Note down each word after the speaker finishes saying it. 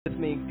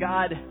me.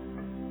 God,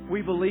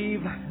 we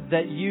believe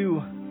that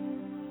you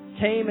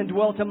came and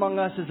dwelt among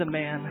us as a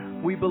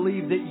man. We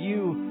believe that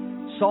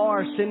you saw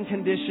our sin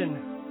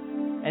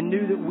condition and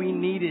knew that we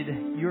needed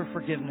your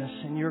forgiveness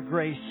and your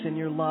grace and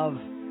your love.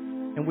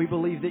 And we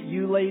believe that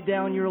you laid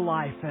down your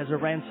life as a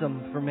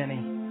ransom for many.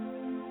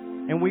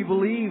 And we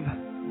believe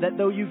that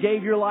though you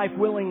gave your life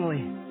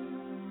willingly,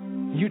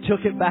 you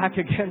took it back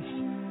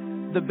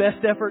against the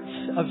best efforts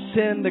of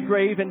sin, the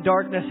grave, and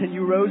darkness, and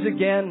you rose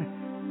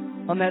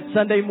again on that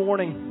Sunday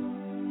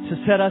morning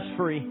to set us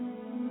free.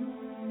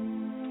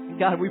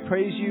 God, we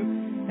praise you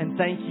and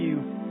thank you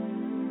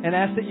and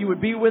ask that you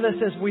would be with us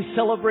as we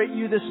celebrate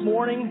you this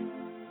morning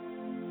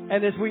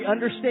and as we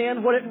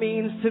understand what it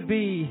means to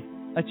be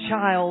a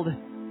child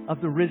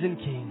of the risen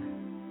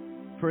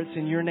King. For it's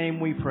in your name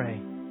we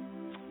pray.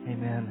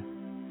 Amen.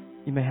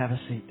 You may have a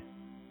seat.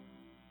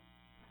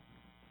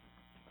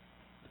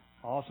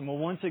 Awesome. Well,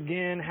 once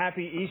again,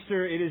 happy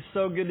Easter. It is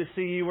so good to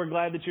see you. We're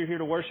glad that you're here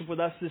to worship with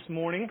us this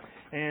morning.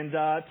 And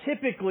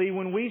typically,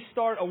 when we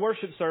start a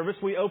worship service,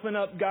 we open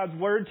up God's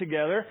Word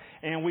together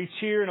and we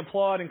cheer and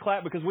applaud and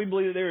clap because we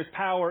believe that there is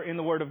power in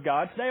the Word of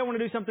God. Today, I want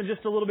to do something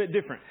just a little bit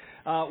different.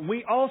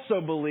 We also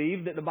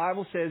believe that the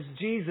Bible says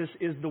Jesus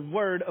is the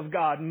Word of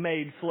God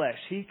made flesh.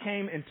 He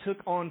came and took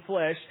on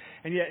flesh,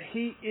 and yet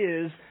He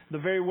is the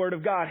very Word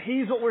of God.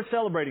 He's what we're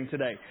celebrating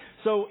today.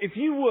 So if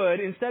you would,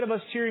 instead of us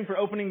cheering for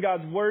opening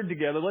God's Word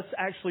together, let's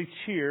actually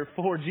cheer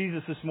for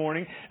Jesus this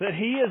morning, that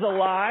He is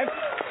alive.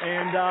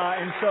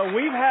 And so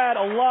we've had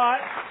a lot.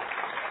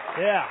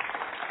 Yeah.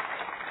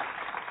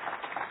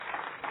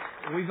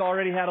 We've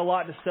already had a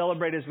lot to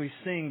celebrate as we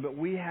sing, but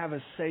we have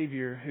a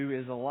Savior who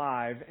is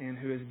alive and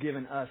who has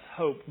given us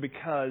hope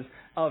because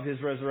of His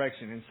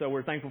resurrection. And so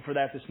we're thankful for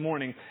that this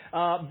morning.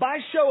 By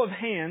show of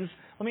hands,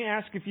 let me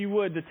ask if you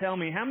would to tell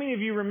me, how many of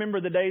you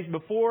remember the days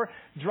before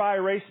dry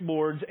erase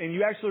boards and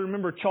you actually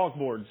remember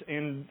chalkboards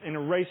and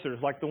erasers,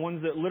 like the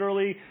ones that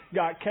literally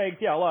got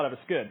caked? Yeah, a lot of us.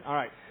 Good. All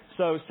right.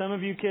 So some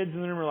of you kids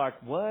in the room are like,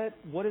 what?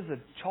 What is a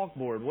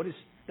chalkboard? What is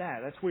that?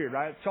 That's weird,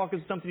 right? Chalk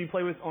is something you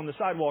play with on the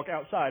sidewalk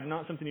outside,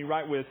 not something you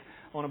write with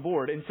on a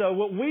board. And so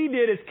what we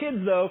did as kids,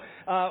 though,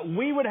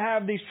 we would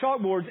have these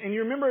chalkboards. And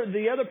you remember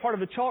the other part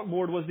of the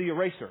chalkboard was the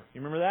eraser.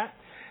 You remember that?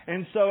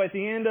 And so at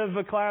the end of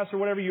a class or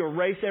whatever, you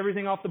erase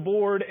everything off the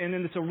board, and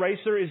then this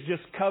eraser is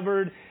just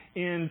covered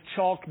in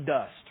chalk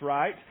dust,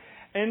 right?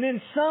 And then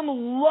some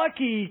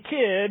lucky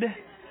kid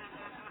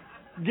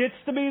gets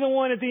to be the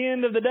one at the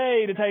end of the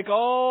day to take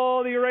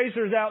all the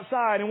erasers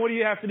outside. And what do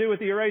you have to do with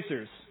the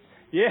erasers?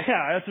 Yeah,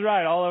 that's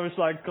right. All of us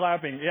like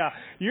clapping. Yeah.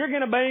 You're going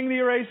to bang the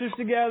erasers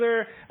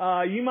together.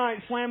 You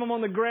might slam them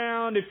on the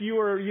ground. If you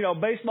were, a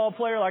baseball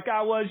player like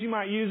I was, you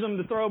might use them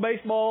to throw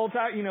baseball,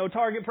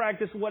 target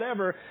practice,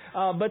 whatever.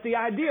 But the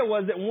idea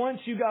was that once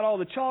you got all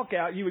the chalk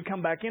out, you would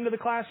come back into the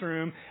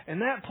classroom,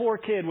 and that poor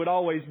kid would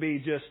always be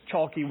just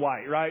chalky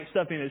white, right?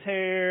 Stuff in his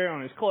hair,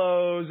 on his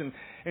clothes.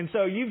 And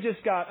so you've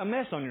just got a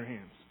mess on your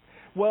hands.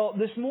 Well,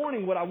 this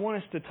morning, what I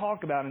want us to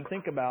talk about and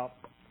think about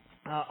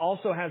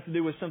also has to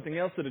do with something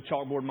else that a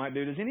chalkboard might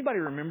do. Does anybody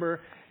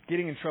remember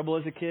getting in trouble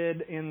as a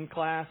kid in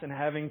class and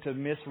having to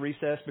miss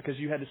recess because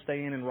you had to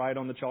stay in and write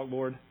on the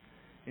chalkboard?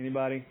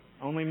 Anybody?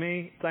 Only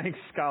me? Thanks,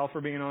 Kyle,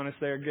 for being honest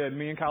there. Good.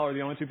 Me and Kyle are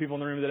the only two people in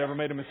the room that ever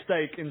made a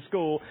mistake in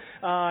school.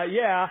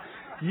 Yeah,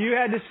 you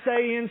had to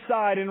stay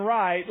inside and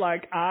write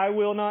like, I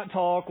will not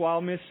talk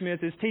while Miss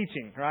Smith is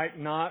teaching, right?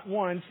 Not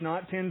once,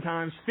 not 10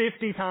 times,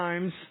 50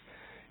 times.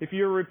 If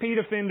you're a repeat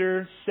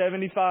offender,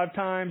 75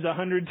 times,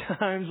 100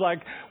 times, like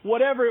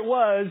whatever it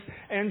was.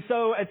 And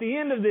so at the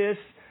end of this,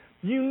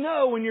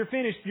 when you're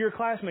finished, your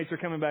classmates are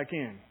coming back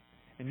in.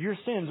 And your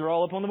sins are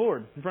all up on the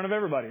board in front of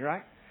everybody,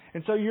 right?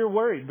 And so you're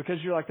worried because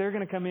you're like, they're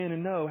going to come in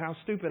and know how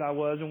stupid I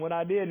was and what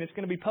I did, and it's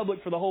going to be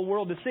public for the whole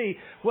world to see.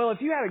 Well, if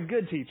you had a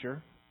good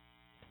teacher,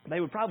 they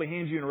would probably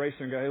hand you an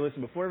eraser and go, hey,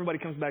 listen, before everybody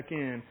comes back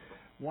in,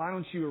 why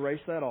don't you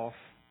erase that off,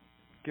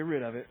 get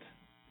rid of it,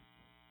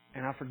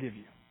 and I forgive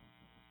you.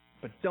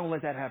 But don't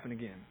let that happen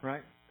again,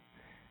 right?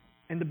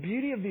 And the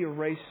beauty of the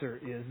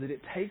eraser is that it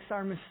takes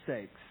our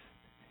mistakes.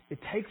 It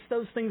takes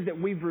those things that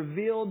we've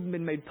revealed and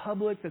been made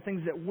public, the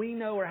things that we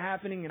know are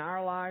happening in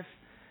our life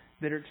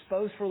that are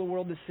exposed for the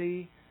world to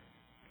see,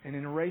 and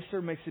an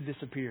eraser makes it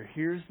disappear.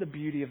 Here's the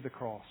beauty of the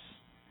cross.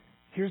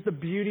 Here's the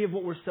beauty of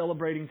what we're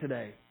celebrating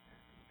today.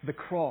 The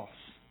cross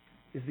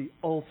is the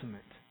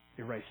ultimate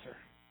eraser.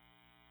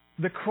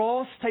 The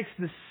cross takes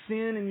the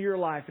sin in your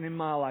life and in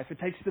my life. It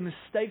takes the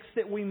mistakes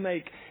that we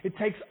make. It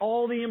takes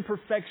all the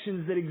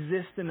imperfections that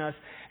exist in us.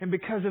 And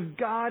because of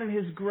God and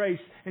His grace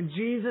and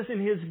Jesus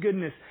and His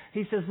goodness,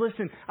 He says,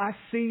 listen, I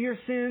see your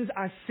sins.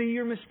 I see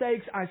your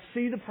mistakes. I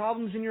see the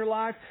problems in your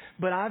life.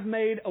 But I've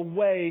made a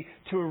way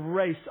to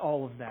erase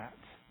all of that.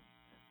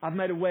 I've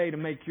made a way to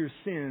make your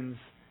sins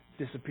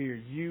disappear.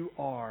 You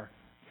are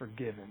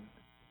forgiven.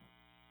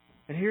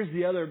 And here's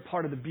the other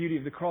part of the beauty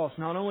of the cross.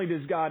 Not only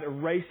does God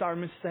erase our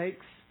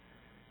mistakes,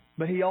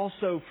 but He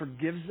also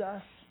forgives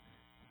us,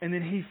 and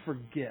then He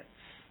forgets.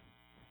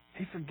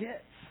 He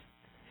forgets.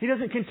 He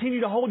doesn't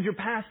continue to hold your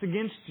past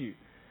against you.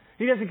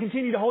 He doesn't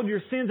continue to hold your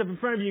sins up in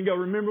front of you and go,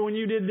 remember when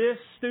you did this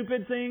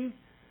stupid thing?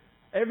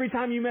 Every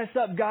time you mess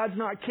up, God's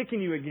not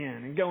kicking you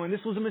again and going,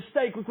 this was a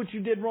mistake, look what you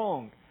did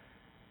wrong.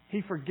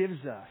 He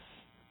forgives us.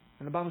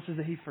 And the Bible says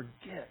that He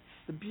forgets.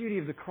 The beauty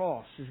of the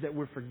cross is that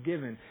we're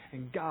forgiven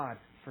and God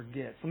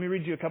forgets. Let me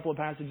read you a couple of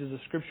passages of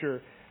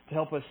Scripture to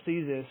help us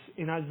see this.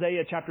 In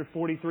Isaiah chapter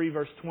 43,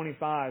 verse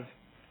 25,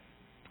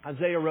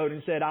 Isaiah wrote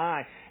and said,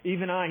 I,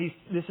 even I,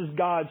 this is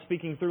God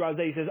speaking through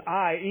Isaiah. He says,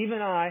 I,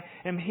 even I,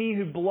 am He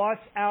who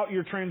blots out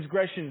your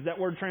transgressions. That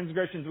word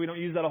transgressions, we don't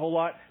use that a whole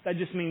lot. That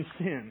just means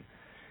sin.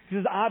 He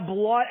says, I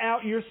blot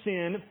out your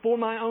sin for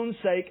my own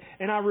sake,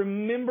 and I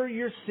remember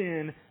your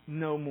sin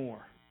no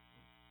more.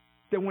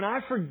 That when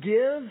I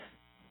forgive,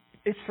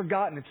 it's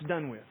forgotten, it's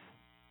done with.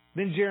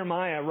 Then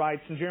Jeremiah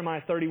writes in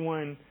Jeremiah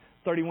 31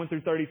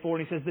 through 34,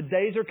 and he says, the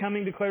days are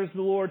coming, declares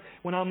the Lord,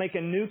 when I'll make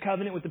a new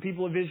covenant with the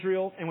people of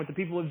Israel and with the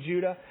people of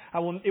Judah.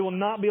 It will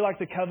not be like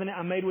the covenant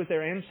I made with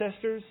their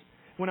ancestors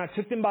when I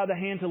took them by the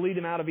hand to lead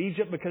them out of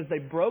Egypt, because they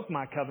broke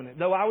my covenant,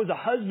 though I was a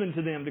husband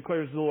to them,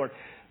 declares the Lord.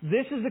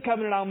 This is the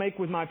covenant I'll make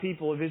with my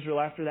people of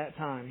Israel after that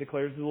time,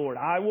 declares the Lord.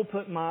 I will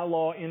put my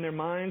law in their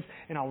minds,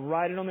 and I'll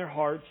write it on their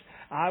hearts.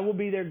 I will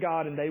be their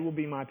God, and they will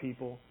be my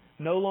people.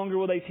 No longer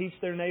will they teach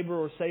their neighbor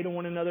or say to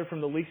one another, from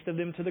the least of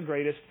them to the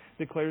greatest,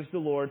 declares the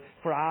Lord.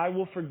 For I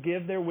will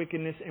forgive their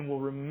wickedness and will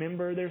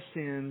remember their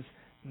sins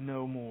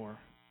no more.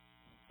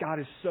 God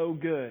is so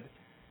good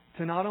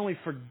to not only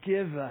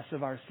forgive us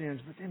of our sins,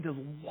 but then to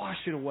wash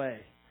it away,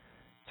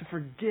 to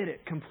forget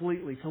it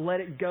completely, to let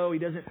it go. He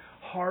doesn't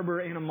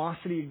harbor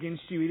animosity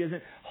against you. He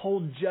doesn't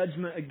hold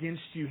judgment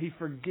against you. He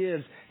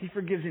forgives. He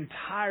forgives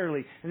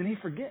entirely, and then He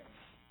forgets.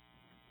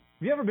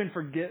 Have you ever been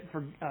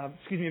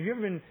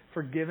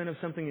forgiven of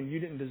something and you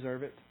didn't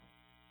deserve it?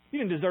 You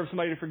didn't deserve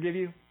somebody to forgive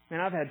you? Man,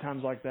 I've had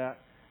times like that.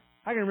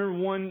 I can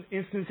remember one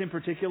instance in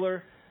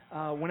particular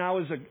when I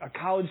was a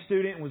college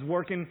student and was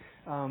working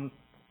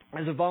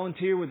as a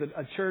volunteer with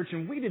a church,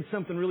 and we did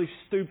something really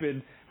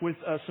stupid with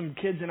some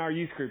kids in our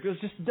youth group. It was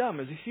just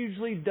dumb. It was a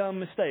hugely dumb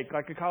mistake,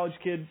 like a college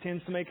kid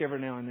tends to make every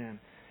now and then.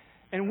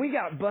 And we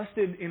got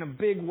busted in a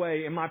big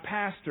way, and my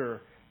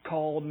pastor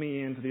called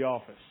me into the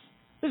office.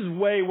 This is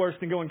way worse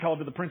than going called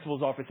to the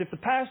principal's office. If the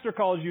pastor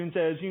calls you and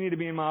says, you need to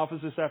be in my office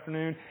this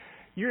afternoon,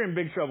 you're in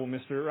big trouble,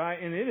 mister,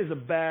 right? And it is a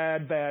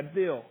bad, bad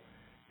deal.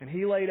 And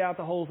he laid out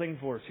the whole thing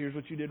for us. Here's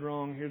what you did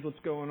wrong. Here's what's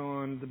going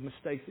on, the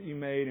mistakes that you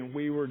made. And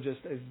we were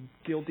just as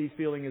guilty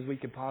feeling as we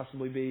could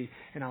possibly be.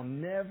 And I'll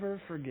never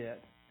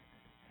forget,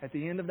 at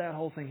the end of that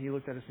whole thing, he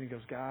looked at us and he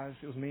goes, guys,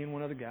 it was me and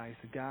one other guy. He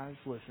said, guys,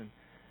 listen,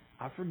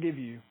 I forgive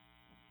you,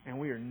 and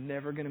we are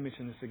never going to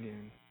mention this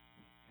again.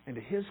 And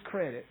to his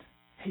credit,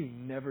 he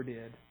never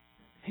did.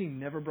 He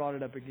never brought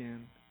it up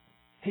again.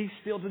 He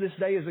still to this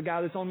day is a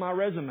guy that's on my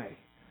resume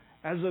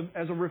as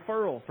a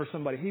referral for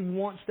somebody. He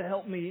wants to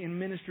help me in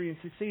ministry and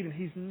succeed, and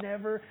he's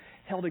never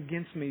held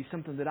against me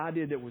something that I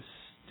did that was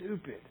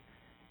stupid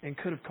and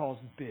could have caused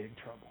big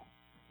trouble.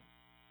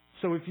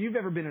 So if you've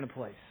ever been in a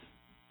place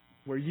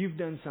where you've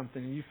done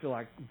something and you feel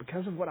like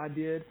because of what I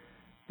did,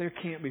 there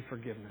can't be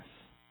forgiveness.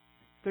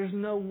 There's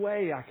no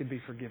way I could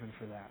be forgiven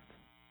for that.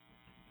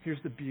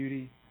 Here's the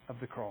beauty of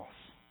the cross.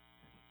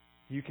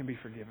 You can be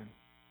forgiven.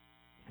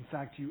 In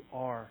fact, you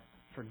are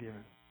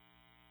forgiven.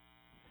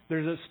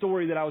 There's a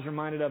story that I was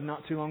reminded of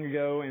not too long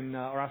ago,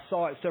 or I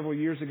saw it several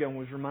years ago and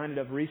was reminded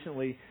of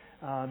recently,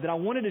 that I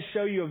wanted to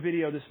show you a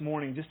video this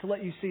morning just to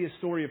let you see a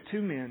story of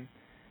two men.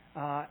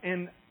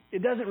 And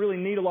it doesn't really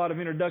need a lot of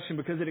introduction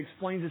because it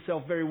explains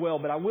itself very well,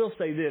 but I will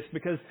say this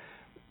because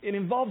it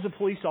involves a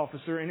police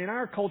officer, and in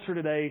our culture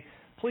today,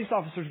 police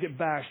officers get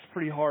bashed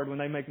pretty hard when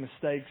they make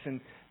mistakes,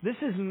 and this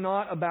is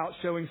not about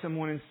showing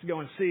someone and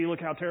going, see,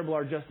 look how terrible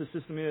our justice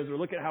system is, or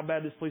look at how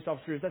bad this police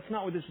officer is. That's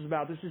not what this is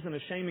about. This isn't a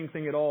shaming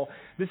thing at all.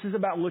 This is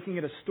about looking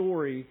at a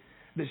story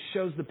that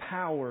shows the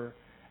power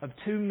of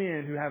two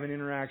men who have an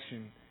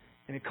interaction,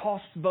 and it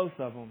costs both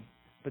of them,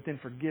 but then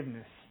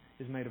forgiveness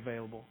is made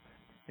available.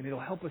 And it'll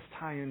help us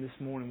tie in this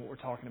morning what we're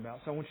talking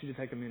about. So I want you to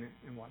take a minute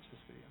and watch this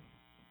video.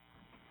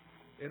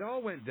 It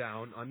all went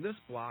down on this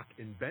block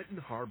in Benton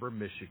Harbor,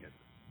 Michigan.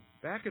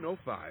 Back in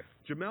 2005,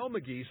 Jamel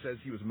McGee says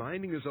he was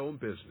minding his own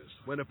business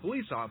when a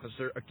police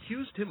officer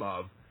accused him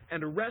of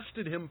and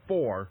arrested him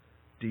for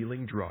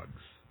dealing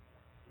drugs.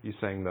 You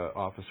saying the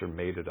officer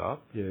made it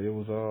up? Yeah, it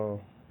was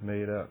all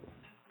made up.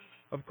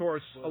 Of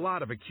course, a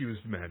lot of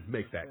accused men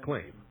make that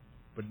claim,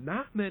 but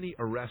not many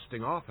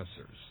arresting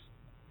officers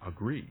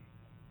agree.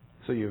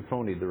 So you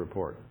phonied the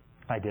report?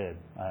 I did.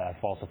 I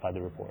falsified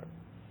the report.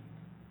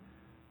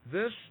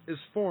 This is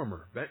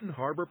former Benton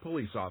Harbor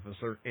police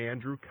officer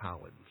Andrew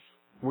Collins.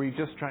 Were you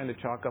just trying to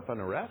chalk up an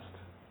arrest?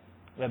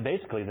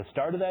 Basically, the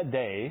start of that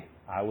day,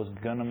 I was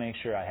going to make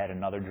sure I had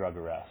another drug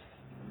arrest.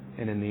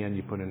 And in the end,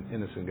 you put an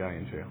innocent guy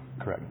in jail?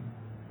 Correct.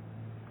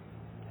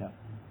 Yeah.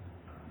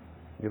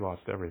 You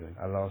lost everything.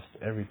 I lost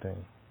everything.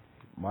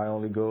 My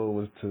only goal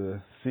was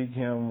to seek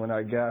him when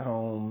I got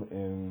home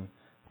and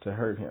to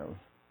hurt him.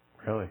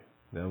 Really?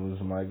 That was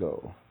my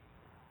goal.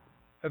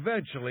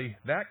 Eventually,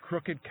 that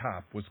crooked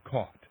cop was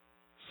caught,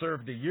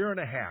 served a year and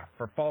a half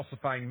for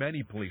falsifying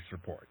many police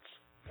reports,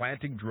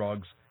 planting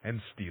drugs, and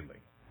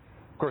stealing.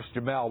 Of course,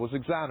 Jamel was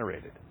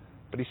exonerated,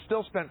 but he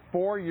still spent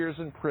 4 years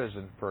in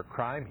prison for a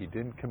crime he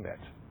didn't commit.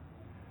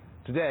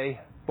 Today,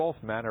 both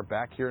men are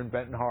back here in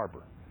Benton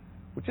Harbor,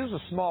 which is a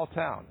small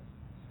town.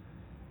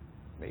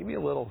 Maybe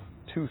a little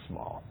too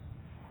small.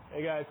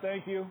 Hey guys,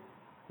 thank you.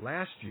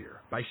 Last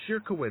year, by sheer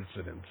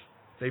coincidence,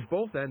 they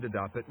both ended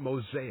up at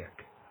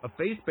Mosaic, a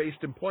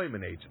faith-based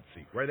employment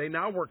agency where they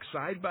now work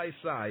side by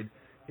side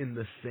in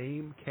the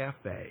same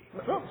cafe.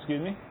 Oh,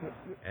 excuse me.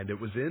 And it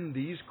was in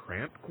these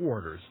cramped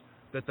quarters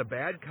that the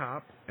bad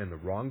cop and the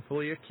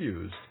wrongfully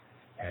accused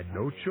had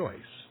no choice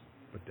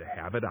but to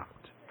have it out.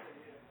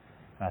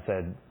 I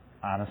said,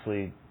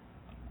 honestly,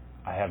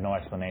 I have no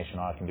explanation.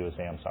 All I can do is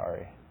say I'm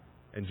sorry.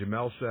 And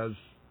Jamel says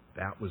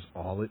that was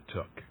all it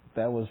took.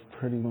 That was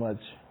pretty much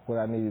what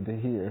I needed to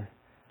hear.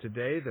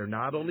 Today, they're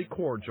not only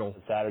cordial,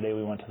 Saturday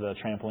we went to the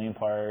trampoline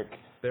park.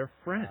 they're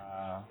friends.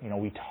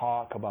 We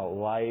talk about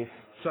life.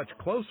 Such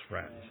close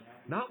friends.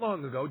 Not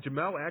long ago,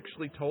 Jamel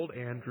actually told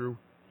Andrew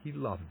he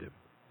loved him.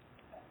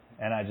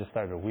 And I just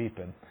started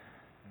weeping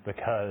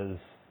because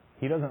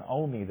he doesn't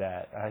owe me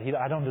that.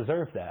 I don't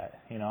deserve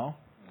that,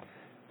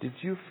 Did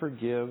you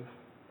forgive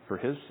for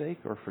his sake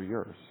or for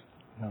yours?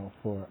 No,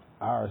 for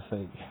our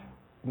sake.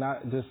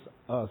 Not just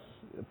us,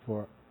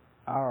 for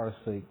our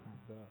sake.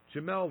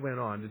 Jamel went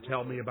on to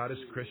tell me about his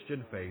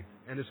Christian faith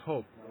and his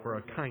hope for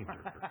a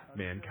kinder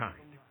mankind.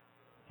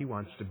 He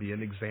wants to be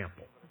an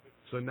example.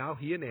 So now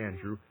he and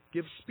Andrew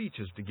give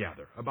speeches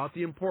together about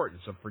the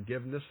importance of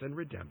forgiveness and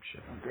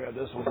redemption. Grab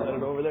this one, set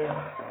it over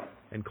there.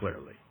 And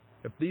clearly,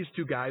 if these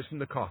two guys from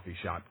the coffee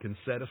shop can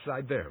set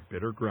aside their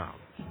bitter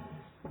grounds,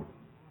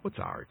 what's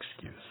our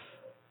excuse?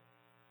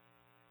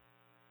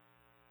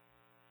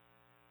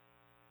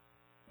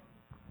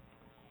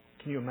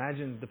 Can you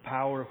imagine the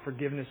power of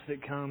forgiveness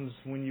that comes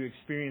when you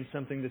experience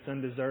something that's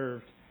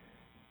undeserved?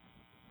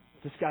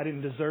 This guy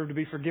didn't deserve to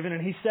be forgiven,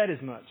 and he said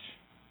as much.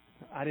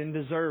 I didn't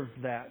deserve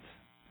that.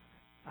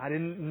 I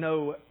didn't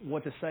know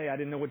what to say. I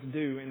didn't know what to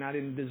do, and I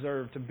didn't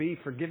deserve to be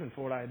forgiven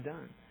for what I had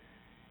done.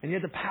 And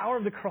yet the power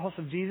of the cross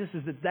of Jesus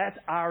is that that's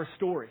our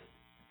story.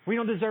 We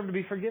don't deserve to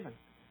be forgiven.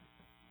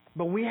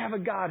 But we have a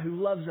God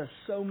who loves us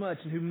so much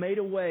and who made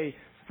a way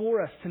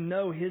for us to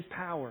know His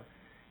power,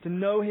 to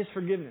know His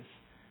forgiveness.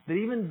 That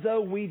even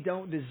though we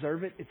don't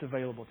deserve it, it's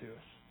available to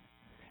us.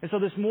 And so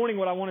this morning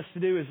what I want us to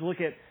do is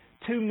look at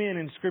two men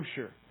in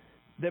Scripture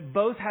that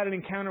both had an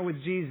encounter with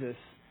Jesus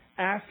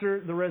after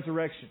the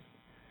resurrection.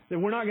 That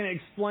we're not going to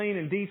explain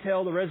in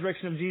detail the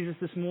resurrection of Jesus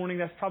this morning.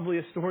 That's probably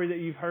a story that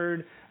you've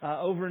heard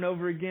over and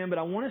over again. But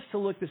I want us to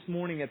look this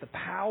morning at the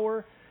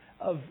power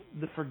of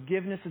the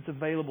forgiveness that's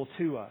available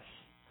to us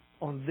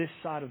on this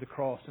side of the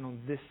cross and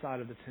on this side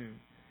of the tomb.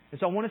 And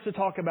so I want us to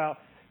talk about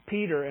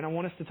Peter, and I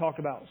want us to talk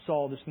about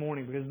Saul this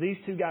morning because these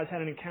two guys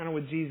had an encounter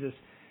with Jesus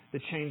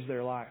that changed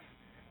their life.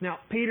 Now,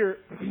 Peter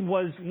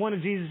was one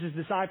of Jesus'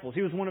 disciples.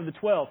 He was one of the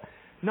 12.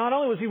 Not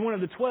only was he one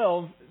of the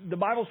 12, the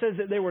Bible says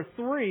that there were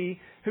 3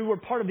 who were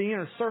part of the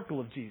inner circle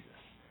of Jesus.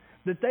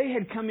 That they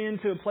had come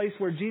into a place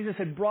where Jesus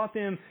had brought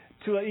them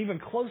to an even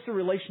closer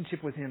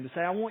relationship with Him. To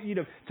say, I want you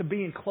to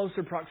be in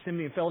closer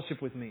proximity and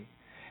fellowship with me.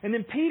 And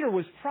then Peter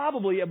was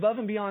probably, above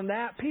and beyond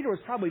that, Peter was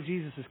probably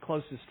Jesus'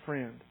 closest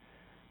friend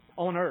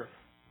on earth.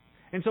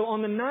 And so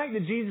on the night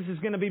that Jesus is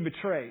going to be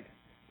betrayed,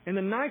 and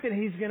the night that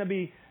He's going to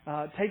be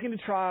taken to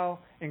trial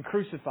and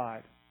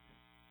crucified,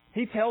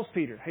 He tells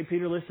Peter, hey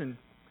Peter, listen,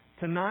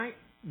 tonight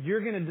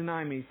you're going to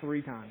deny me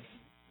 3 times.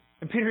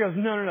 And Peter goes,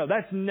 no,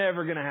 that's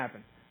never going to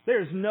happen.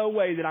 There's no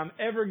way that I'm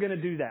ever going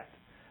to do that.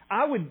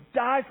 I would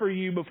die for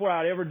you before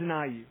I'd ever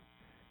deny you.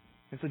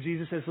 And so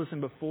Jesus says,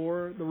 listen,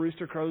 before the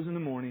rooster crows in the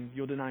morning,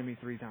 you'll deny me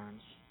 3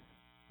 times.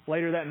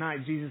 Later that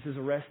night, Jesus is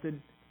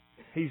arrested.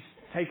 He's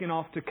taken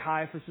off to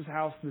Caiaphas'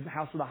 house, the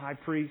house of the high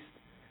priest,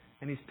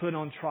 and he's put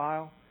on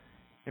trial.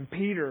 And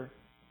Peter,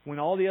 when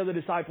all the other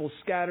disciples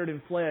scattered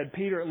and fled,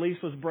 Peter at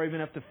least was brave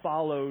enough to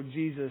follow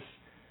Jesus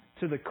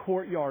to the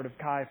courtyard of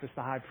Caiaphas,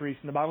 the high priest.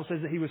 And the Bible says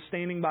that he was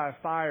standing by a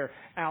fire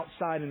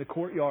outside in the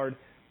courtyard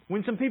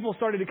when some people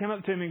started to come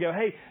up to him and go,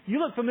 hey, you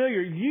look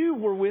familiar. You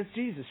were with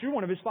Jesus. You're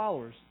one of His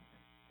followers.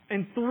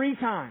 And 3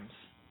 times,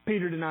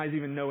 Peter denies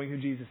even knowing who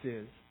Jesus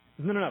is.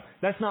 No,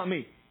 that's not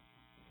me.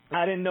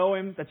 I didn't know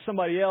Him. That's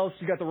somebody else.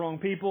 You got the wrong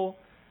people.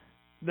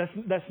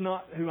 That's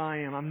not who I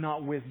am. I'm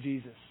not with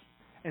Jesus.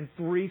 And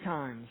 3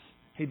 times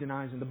he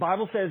denies Him. The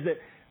Bible says that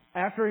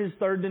after his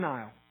 3rd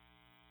denial,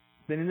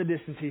 then in the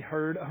distance he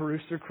heard a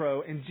rooster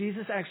crow, and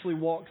Jesus actually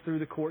walked through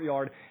the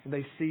courtyard, and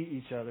they see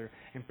each other.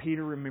 And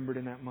Peter remembered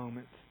in that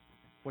moment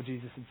what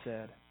Jesus had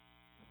said.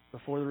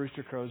 Before the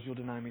rooster crows, you'll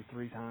deny me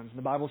 3 times. And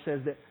the Bible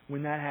says that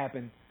when that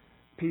happened,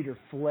 Peter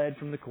fled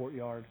from the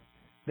courtyard,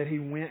 that he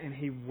went and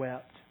he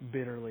wept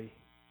bitterly.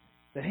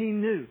 That he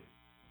knew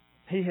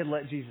he had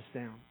let Jesus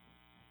down.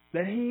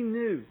 That he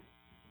knew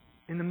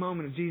in the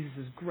moment of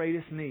Jesus'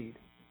 greatest need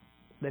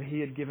that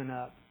he had given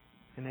up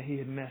and that he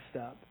had messed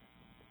up.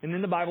 And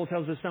then the Bible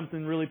tells us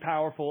something really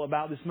powerful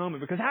about this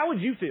moment. Because how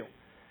would you feel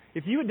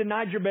if you had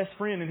denied your best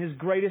friend in his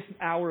greatest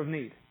hour of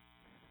need?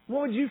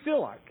 what would you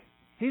feel like?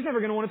 He's never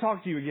going to want to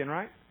talk to you again,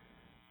 right?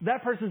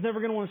 That person's never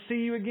going to want to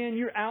see you again.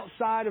 You're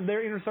outside of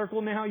their inner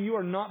circle now. You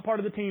are not part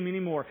of the team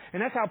anymore.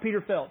 And that's how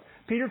Peter felt.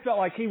 Peter felt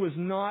like he was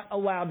not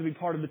allowed to be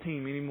part of the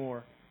team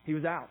anymore. He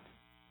was out.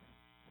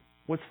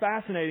 What's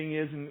fascinating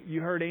is, and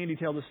you heard Andy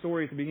tell the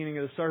story at the beginning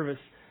of the service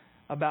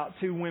about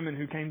two women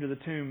who came to the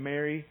tomb,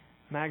 Mary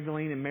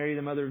Magdalene and Mary,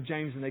 the mother of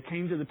James. And they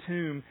came to the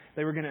tomb.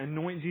 They were going to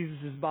anoint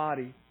Jesus'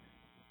 body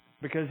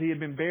because he had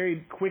been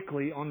buried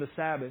quickly on the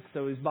Sabbath.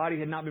 So his body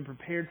had not been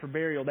prepared for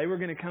burial. They were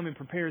going to come and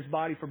prepare his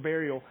body for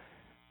burial.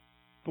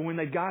 But when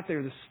they got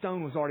there, the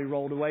stone was already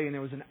rolled away, and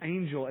there was an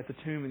angel at the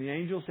tomb. And the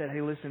angel said,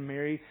 hey, listen,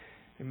 Mary,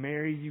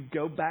 you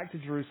go back to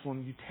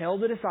Jerusalem. You tell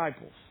the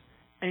disciples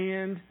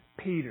and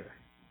Peter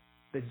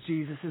that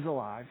Jesus is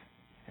alive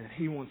and that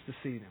he wants to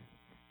see them.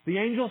 The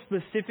angel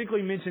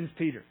specifically mentions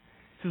Peter.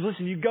 He says,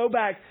 listen, you go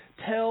back,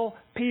 tell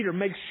Peter.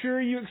 Make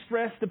sure you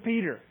express to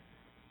Peter.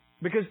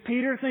 Because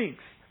Peter thinks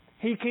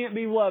he can't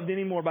be loved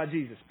anymore by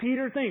Jesus.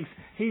 Peter thinks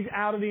he's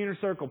out of the inner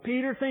circle.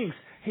 Peter thinks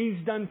he's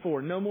done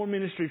for. No more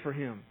ministry for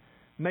him.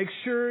 Make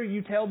sure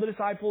you tell the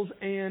disciples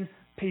and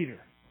Peter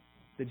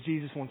that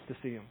Jesus wants to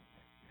see him.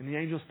 And the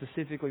angel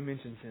specifically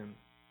mentions him.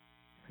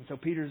 And so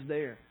Peter's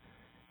there.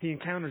 He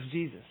encounters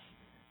Jesus.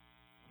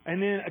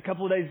 And then a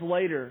couple of days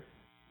later,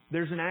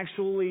 there's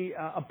actually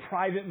a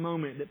private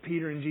moment that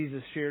Peter and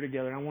Jesus share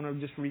together. And I want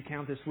to just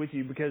recount this with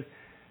you because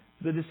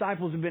the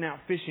disciples have been out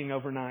fishing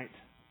overnight.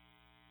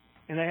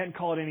 And they hadn't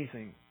caught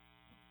anything.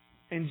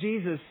 And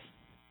Jesus,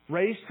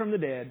 raised from the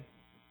dead,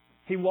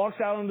 he walks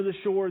out onto the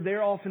shore.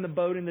 They're off in the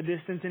boat in the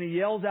distance, and he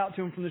yells out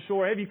to them from the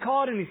shore, have you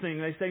caught anything?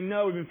 And they say,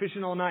 no, we've been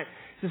fishing all night.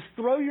 He says,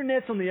 throw your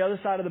nets on the other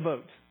side of the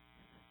boat.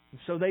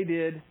 And so they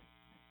did,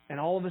 and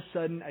all of a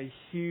sudden, a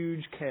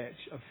huge catch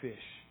of fish.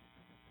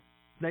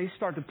 They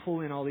start to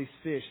pull in all these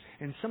fish,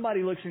 and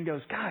somebody looks and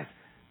goes, guys,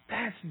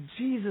 that's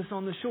Jesus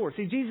on the shore.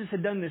 See, Jesus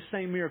had done this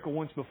same miracle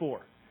once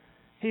before.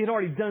 He had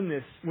already done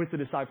this with the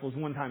disciples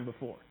one time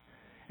before.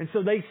 And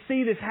so they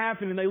see this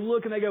happen, and they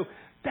look and they go,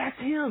 that's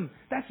him.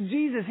 That's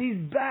Jesus. He's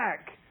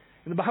back.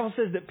 And the Bible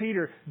says that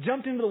Peter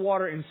jumped into the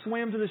water and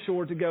swam to the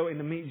shore to go and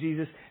to meet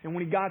Jesus. And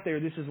when he got there,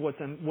 this is what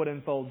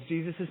unfolds.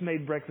 Jesus has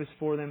made breakfast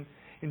for them.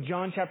 In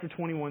John chapter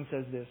 21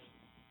 says this.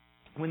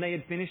 When they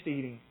had finished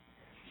eating,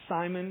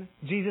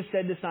 Jesus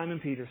said to Simon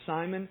Peter,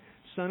 Simon,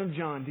 son of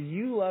John, do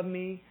you love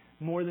me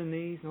more than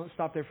these? Now let's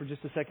stop there for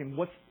just a second.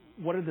 What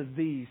are the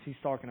these he's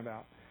talking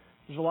about?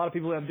 There's a lot of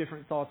people who have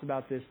different thoughts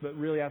about this, but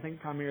really I think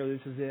primarily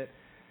this is it.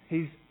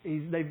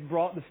 They've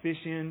brought the fish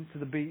in to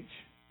the beach.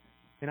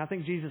 And I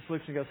think Jesus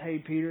looks and goes, hey,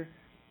 Peter,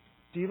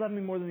 do you love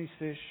me more than these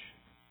fish?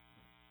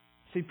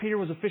 See, Peter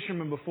was a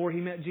fisherman before he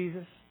met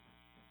Jesus.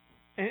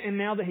 And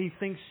now that he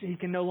thinks he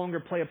can no longer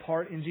play a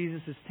part in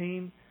Jesus'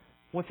 team,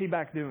 what's he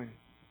back doing?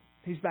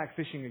 He's back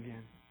fishing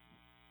again.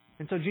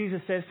 And so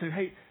Jesus says to him,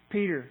 hey,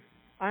 Peter,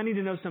 I need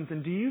to know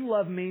something. Do you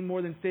love me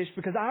more than fish?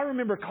 Because I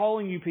remember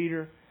calling you,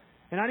 Peter,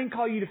 and I didn't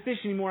call you to fish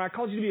anymore. I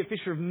called you to be a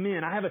fisher of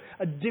men. I have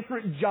a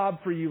different job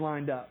for you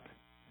lined up.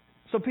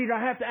 So, Peter,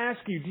 I have to ask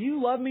you, do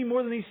you love me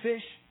more than these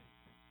fish?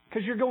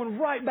 Because you're going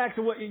right back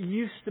to what it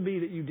used to be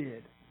that you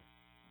did.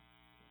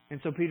 And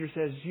so Peter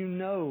says, you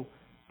know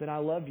that I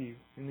love you.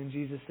 And then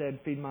Jesus said,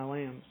 feed my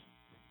lambs.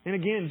 And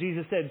again,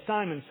 Jesus said,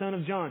 Simon, son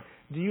of John,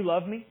 do you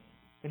love me?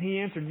 And he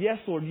answered, yes,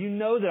 Lord, you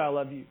know that I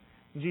love you.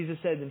 And Jesus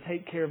said, then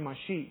take care of my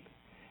sheep.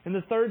 And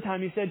the third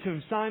time he said to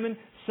him, Simon,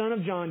 son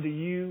of John, do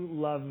you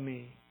love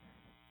me?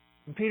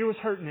 And Peter was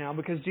hurt now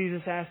because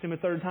Jesus asked him a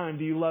third time,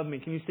 do you love me?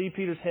 Can you see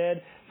Peter's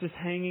head just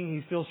hanging?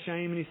 He feels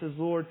shame and he says,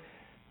 Lord,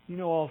 you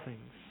know all things.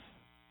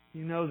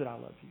 You know that I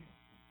love you.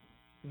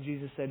 And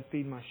Jesus said,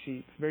 feed my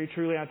sheep. Very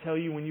truly, I tell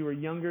you, when you were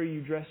younger,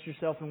 you dressed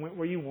yourself and went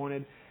where you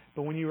wanted.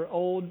 But when you are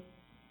old,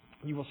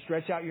 you will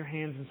stretch out your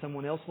hands and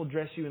someone else will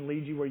dress you and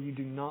lead you where you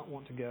do not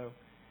want to go.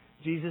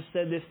 Jesus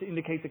said this to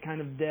indicate the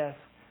kind of death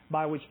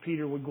by which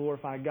Peter would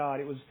glorify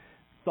God. It was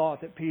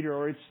thought that Peter,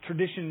 or its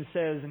tradition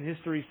says and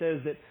history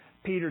says that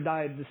Peter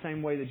died the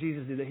same way that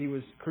Jesus did, that he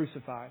was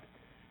crucified.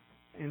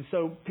 And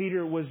so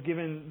Peter was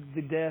given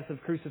the death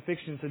of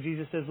crucifixion. So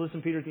Jesus says,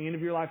 listen, Peter, at the end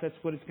of your life, that's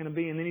what it's going to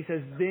be. And then he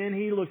says, then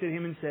he looked at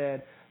him and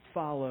said,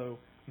 follow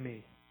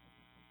me.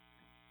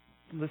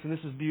 Listen, this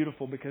is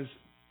beautiful because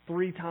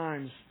 3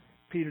 times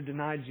Peter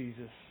denied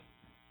Jesus.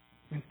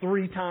 And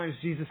 3 times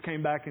Jesus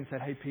came back and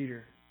said, hey,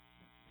 Peter,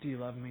 do you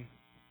love me?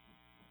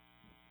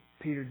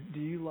 Peter, do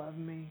you love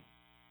me?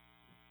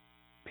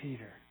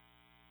 Peter,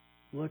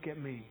 look at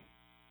me.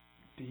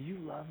 Do you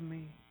love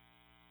me?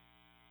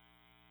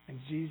 And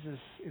Jesus,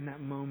 in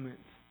that moment,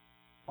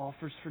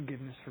 offers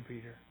forgiveness for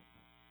Peter.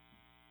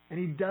 And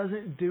he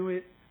doesn't do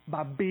it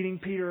by beating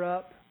Peter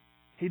up.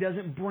 He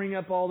doesn't bring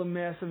up all the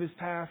mess of his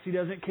past. He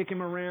doesn't kick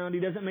him around. He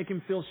doesn't make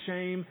him feel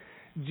shame.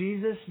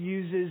 Jesus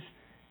uses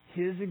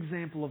his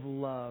example of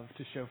love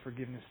to show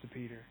forgiveness to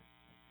Peter.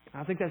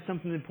 I think that's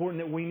something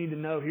important that we need to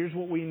know. Here's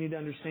what we need to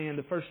understand.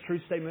 The first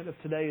truth statement of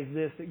today is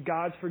this, that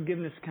God's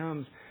forgiveness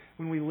comes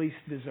when we least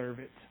deserve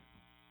it.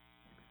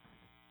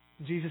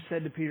 Jesus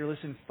said to Peter,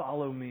 listen,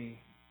 follow me.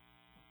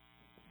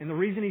 And the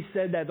reason he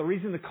said that, the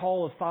reason the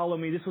call of follow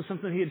me, this was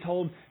something he had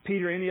told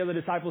Peter and the other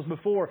disciples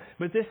before,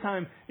 but this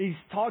time he's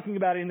talking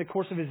about it in the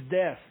course of his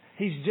death.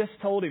 He's just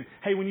told him,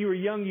 hey, when you were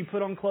young, you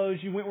put on clothes,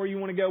 you went where you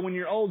want to go. When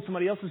you're old,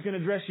 somebody else is going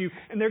to dress you,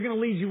 and they're going to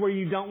lead you where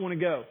you don't want to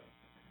go.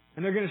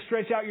 And they're going to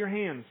stretch out your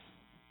hands.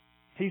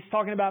 He's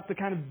talking about the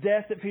kind of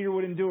death that Peter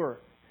would endure.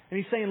 And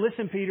he's saying,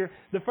 listen, Peter,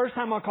 the first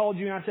time I called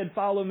you and I said,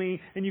 follow me,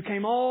 and you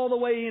came all the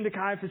way into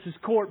Caiaphas'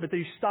 court, but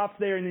then you stopped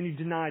there and then you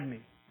denied me.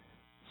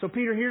 So,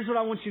 Peter, here's what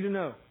I want you to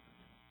know.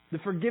 The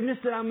forgiveness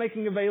that I'm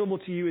making available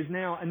to you is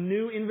now a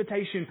new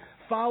invitation.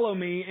 Follow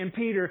me. And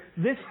Peter,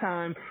 this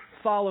time,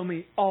 follow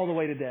me all the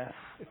way to death,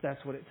 if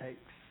that's what it takes.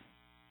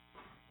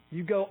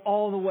 You go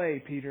all the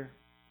way, Peter.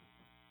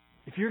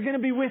 If you're going to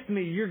be with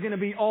me, you're going to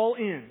be all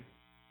in.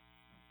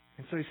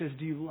 And so he says,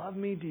 do you love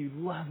me? Do you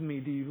love me?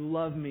 Do you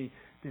love me?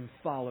 Then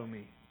follow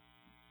me.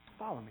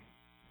 Follow me.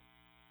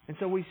 And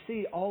so we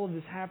see all of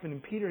this happen.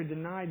 And Peter had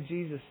denied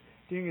Jesus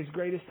during his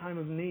greatest time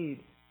of need.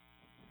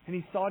 And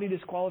he thought he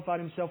disqualified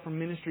himself from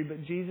ministry,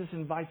 but Jesus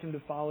invites him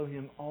to follow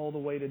him all the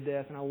way to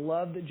death. And I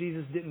love that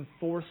Jesus didn't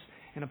force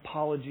an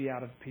apology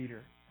out of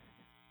Peter.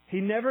 He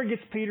never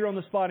gets Peter on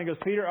the spot and goes,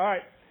 Peter, all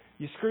right,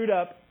 you screwed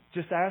up.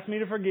 Just ask me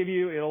to forgive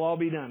you. It'll all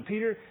be done.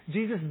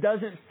 Jesus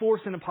doesn't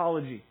force an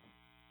apology.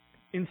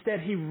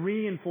 Instead, he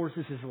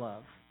reinforces his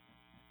love.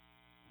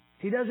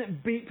 He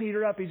doesn't beat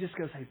Peter up. He just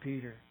goes, hey,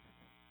 Peter,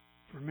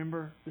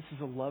 remember, this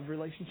is a love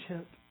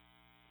relationship.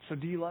 So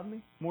do you love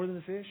me more than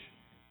the fish?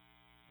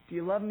 Do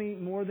you love me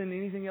more than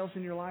anything else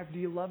in your life? Do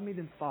you love me?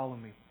 Then follow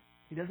me.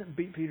 He doesn't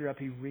beat Peter up.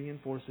 He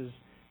reinforces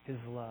his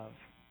love.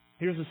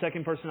 Here's the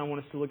second person I want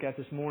us to look at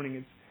this morning.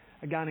 It's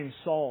a guy named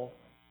Saul.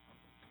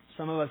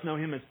 Some of us know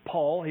him as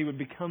Paul. He would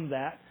become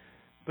that.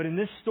 But in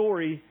this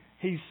story,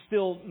 he's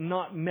still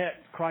not met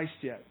Christ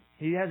yet.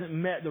 He hasn't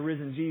met the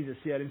risen Jesus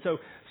yet. And so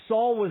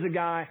Saul was a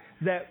guy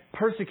that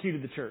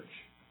persecuted the church.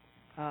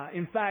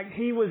 In fact,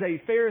 he was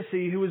a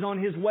Pharisee who was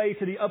on his way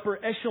to the upper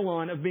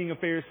echelon of being a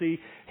Pharisee.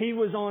 He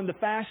was on the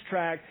fast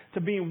track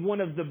to being one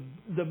of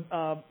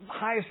the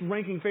highest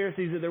ranking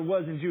Pharisees that there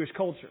was in Jewish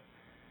culture.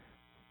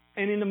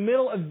 And in the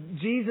middle of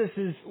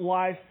Jesus'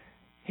 life,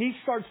 he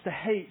starts to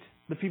hate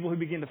the people who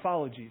begin to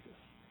follow Jesus.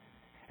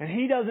 And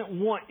he doesn't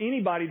want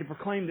anybody to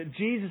proclaim that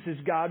Jesus is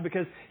God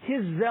because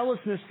his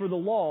zealousness for the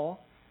law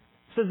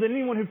says that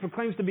anyone who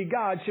proclaims to be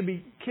God should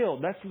be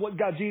killed. That's what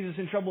got Jesus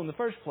in trouble in the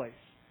first place.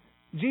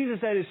 Jesus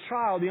at his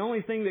trial, the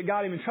only thing that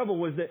got him in trouble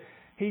was that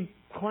he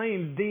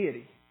claimed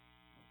deity.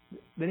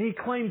 That he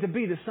claimed to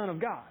be the Son of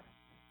God.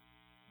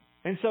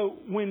 And so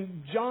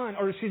when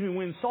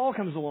Saul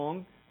comes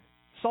along,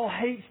 Saul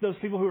hates those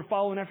people who are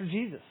following after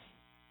Jesus.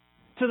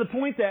 To the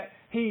point that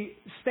he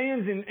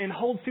stands and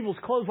holds people's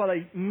clothes while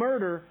they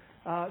murder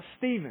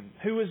Stephen,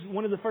 who was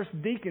one of the first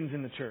deacons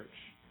in the church.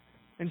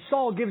 And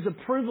Saul gives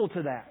approval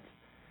to that.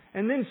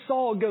 And then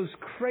Saul goes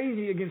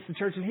crazy against the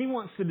church and he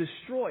wants to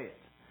destroy it.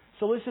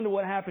 So listen to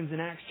what happens in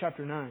Acts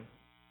chapter 9.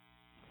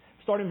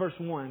 Starting verse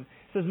 1. It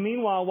says,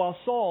 meanwhile, while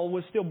Saul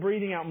was still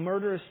breathing out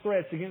murderous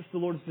threats against the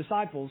Lord's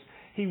disciples,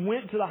 he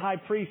went to the high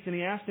priest and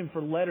he asked him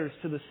for letters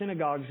to the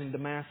synagogues in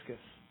Damascus,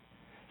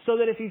 so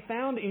that if he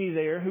found any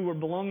there who were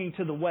belonging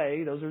to the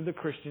way, those are the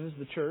Christians,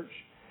 the church,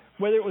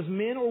 whether it was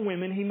men or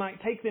women, he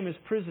might take them as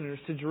prisoners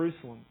to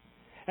Jerusalem.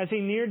 As he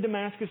neared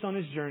Damascus on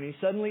his journey,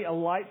 suddenly a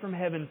light from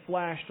heaven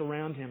flashed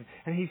around him,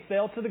 and he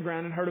fell to the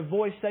ground and heard a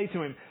voice say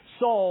to him,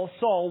 Saul,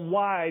 Saul,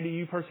 why do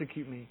you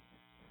persecute me?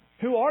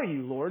 Who are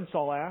you, Lord?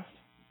 Saul asked.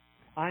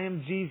 I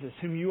am Jesus,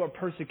 whom you are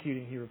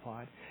persecuting, he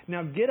replied.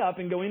 Now get up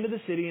and go into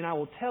the city, and I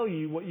will tell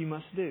you what you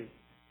must do.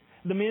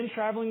 The men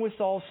traveling with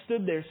Saul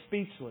stood there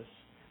speechless.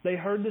 They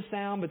heard the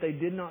sound, but they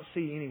did not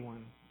see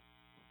anyone.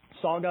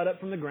 Saul got up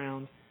from the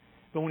ground,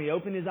 but when he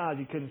opened his eyes,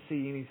 he couldn't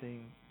see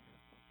anything.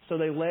 So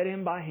they led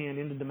him by hand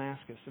into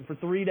Damascus. And for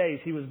 3 days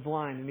he was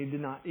blind, and he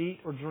did not eat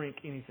or drink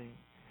anything.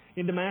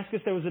 In Damascus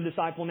there was a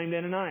disciple named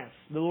Ananias.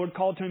 The Lord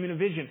called to him in a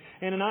vision,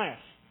 Ananias.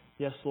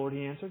 Yes, Lord,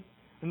 he answered.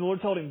 And the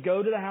Lord told him,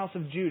 go to the house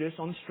of Judas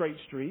on Straight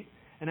Street,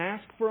 and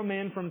ask for a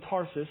man from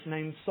Tarsus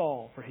named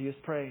Saul, for he is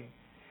praying.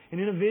 And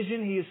in a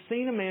vision he has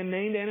seen a man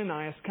named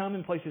Ananias come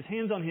and place his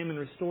hands on him and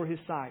restore his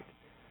sight.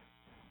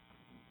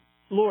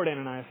 Lord,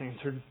 Ananias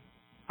answered,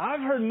 I've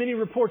heard many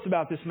reports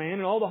about this man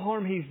and all the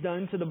harm he's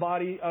done to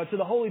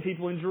the holy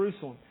people in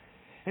Jerusalem.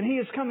 And he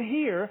has come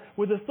here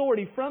with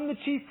authority from the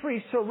chief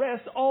priests to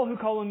arrest all who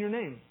call on your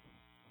name.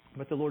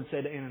 But the Lord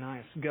said to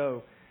Ananias,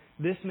 go,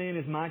 this man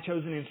is my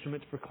chosen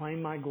instrument to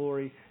proclaim my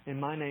glory and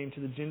my name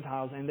to the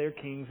Gentiles and their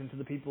kings and to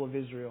the people of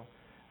Israel.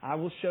 I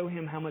will show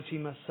him how much he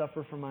must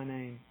suffer for my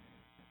name.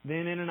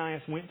 Then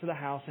Ananias went to the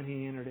house and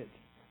he entered it.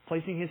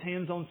 Placing his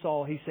hands on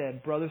Saul, he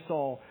said, Brother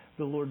Saul,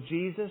 the Lord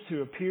Jesus,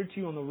 who appeared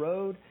to you on the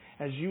road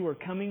as you were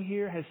coming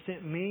here, has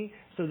sent me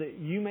so that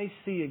you may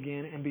see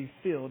again and be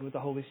filled with the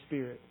Holy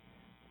Spirit.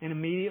 And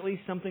immediately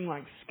something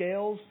like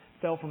scales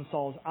fell from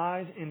Saul's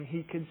eyes and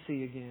he could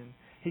see again.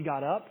 He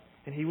got up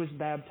and he was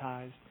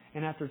baptized.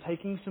 And after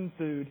taking some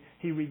food,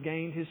 he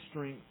regained his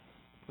strength.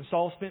 And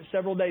Saul spent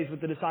several days with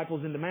the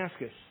disciples in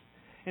Damascus.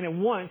 And at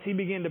once he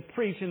began to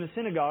preach in the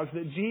synagogues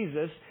that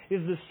Jesus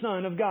is the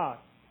Son of God.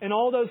 And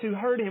all those who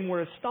heard him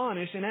were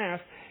astonished and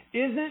asked,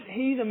 "Isn't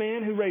he the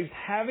man who raised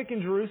havoc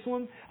in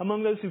Jerusalem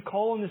among those who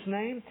call on this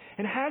name?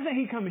 And hasn't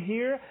he come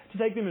here to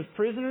take them as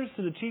prisoners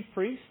to the chief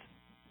priest?"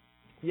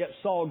 Yet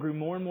Saul grew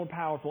more and more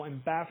powerful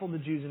and baffled the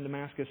Jews in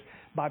Damascus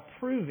by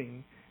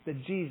proving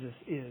that Jesus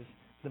is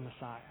the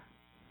Messiah.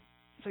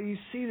 So you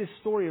see this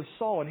story of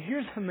Saul, and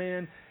here's a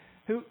man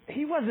who,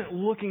 he wasn't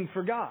looking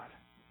for God.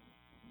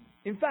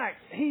 In fact,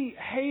 he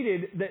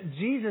hated that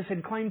Jesus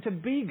had claimed to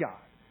be God.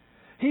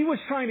 He was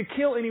trying to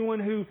kill anyone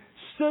who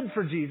stood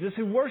for Jesus,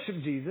 who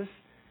worshiped Jesus,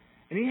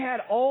 and he had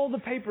all the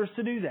papers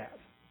to do that.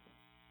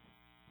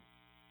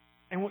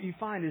 And what you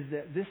find is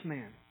that this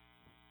man,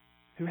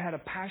 who had a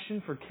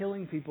passion for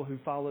killing people who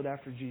followed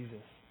after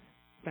Jesus,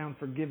 found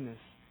forgiveness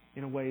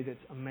in a way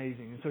that's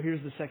amazing. And so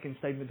here's the second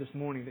statement this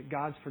morning, that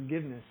God's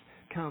forgiveness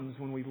comes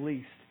when we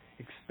least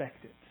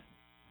expect it.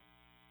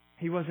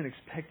 He wasn't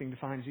expecting to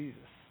find Jesus.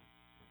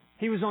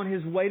 He was on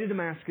his way to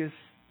Damascus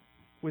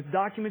with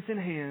documents in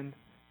hand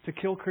to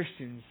kill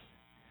Christians.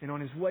 And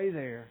on his way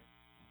there,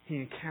 he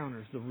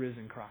encounters the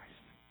risen Christ.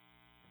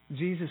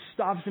 Jesus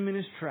stops him in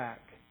his track,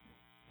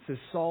 says,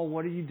 "Saul,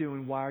 what are you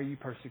doing? Why are you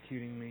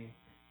persecuting me?"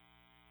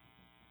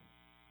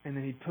 And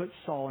then he puts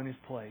Saul in his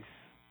place.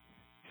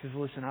 He says,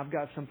 "Listen, I've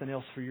got something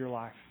else for your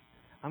life.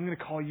 I'm going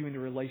to call you into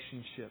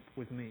relationship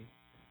with me.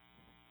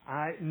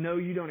 I know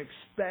you don't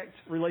expect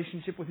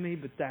relationship with me,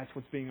 but that's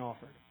what's being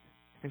offered."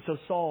 And so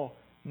Saul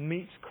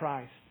meets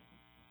Christ.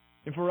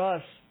 And for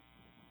us,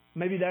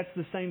 maybe that's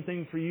the same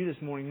thing for you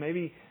this morning.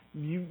 Maybe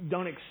you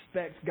don't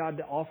expect God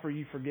to offer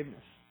you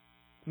forgiveness.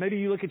 Maybe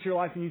you look at your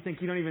life and you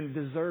think you don't even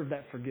deserve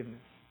that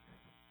forgiveness.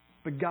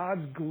 But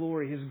God's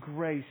glory, His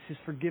grace, His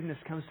forgiveness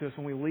comes to us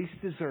when we least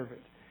deserve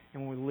it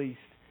and when we least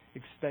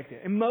expect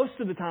it. And most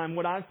of the time,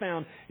 what I've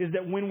found is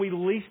that when we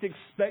least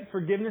expect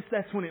forgiveness,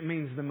 that's when it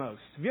means the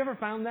most. Have you ever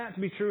found that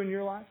to be true in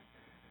your life?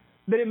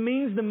 That it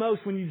means the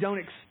most when you don't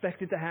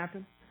expect it to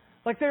happen?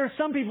 Like there are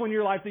some people in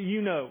your life that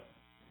you know,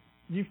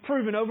 you've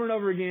proven over and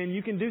over again,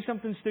 you can do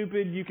something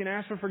stupid, you can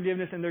ask for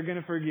forgiveness, and they're going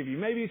to forgive you.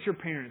 Maybe it's your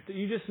parents that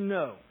you just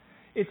know.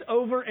 It's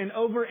over and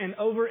over and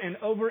over and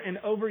over and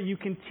over. You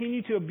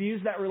continue to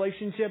abuse that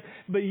relationship,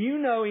 but you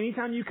know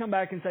anytime you come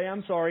back and say,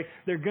 "I'm sorry,"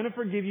 they're going to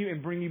forgive you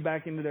and bring you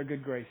back into their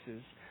good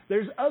graces.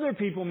 There's other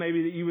people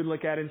maybe that you would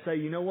look at and say,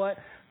 "You know what?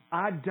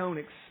 I don't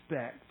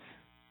expect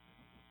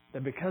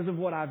that because of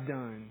what I've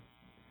done,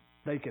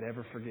 they could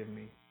ever forgive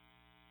me."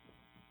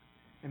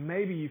 And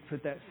maybe you've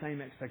put that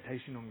same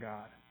expectation on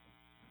God.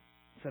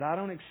 Said, "I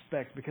don't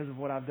expect because of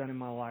what I've done in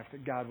my life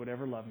that God would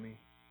ever love me,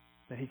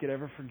 that He could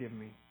ever forgive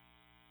me.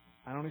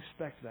 I don't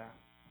expect that."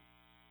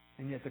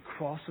 And yet the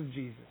cross of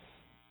Jesus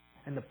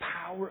and the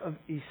power of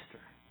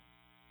Easter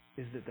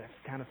is that that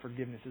kind of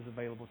forgiveness is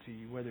available to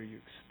you, whether you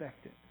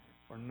expect it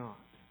or not.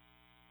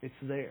 It's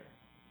there.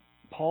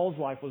 Paul's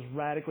life was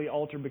radically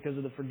altered because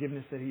of the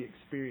forgiveness that he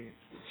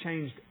experienced. It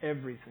changed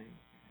everything.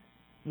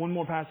 One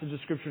more passage of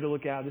Scripture to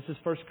look at. This is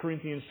 1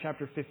 Corinthians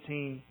chapter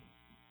 15.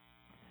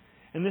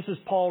 And this is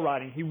Paul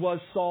writing. He was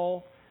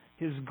Saul.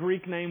 His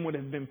Greek name would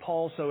have been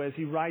Paul. So as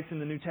he writes in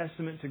the New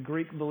Testament to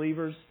Greek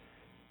believers,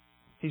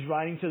 he's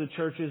writing to the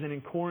churches. And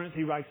in Corinth,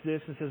 he writes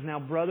this and says, "Now,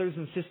 brothers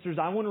and sisters,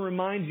 I want to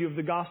remind you of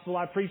the gospel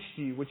I preached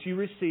to you, which you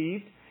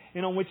received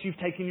and on which you've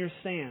taken your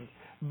stand.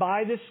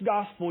 By this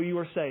gospel you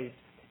are saved,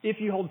 if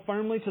you hold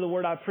firmly to the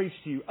word I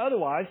preached to you.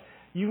 Otherwise,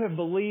 you have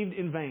believed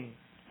in vain.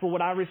 For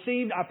what I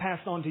received, I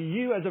passed on to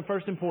you as of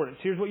first importance."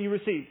 Here's what you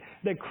received.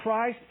 "That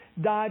Christ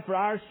died for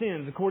our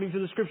sins according to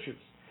the Scriptures.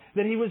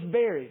 That He was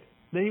buried.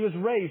 That He was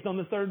raised on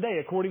the third day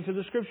according to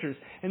the Scriptures.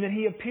 And that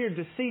He appeared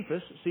to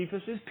Cephas."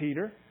 Cephas is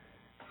Peter.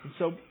 And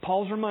so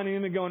Paul's reminding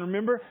him and going,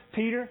 "Remember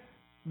Peter,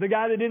 the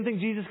guy that didn't think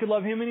Jesus could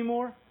love him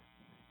anymore?"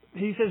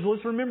 He says,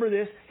 "Let's remember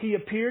this. He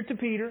appeared to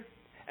Peter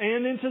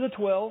and then to the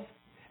 12.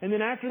 And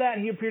then after that,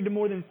 He appeared to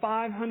more than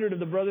 500 of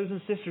the brothers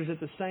and sisters at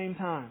the same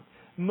time,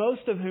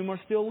 most of whom are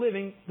still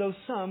living, though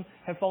some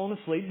have fallen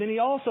asleep. Then He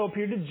also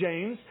appeared to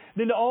James,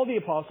 then to all the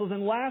apostles,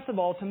 and last of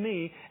all to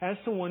me, as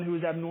to one who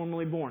was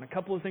abnormally born." A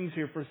couple of things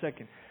here for a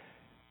second.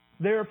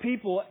 There are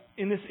people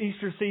in this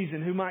Easter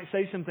season who might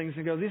say some things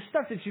and go, "This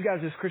stuff that you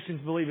guys as Christians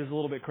believe is a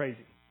little bit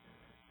crazy."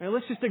 Now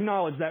let's just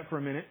acknowledge that for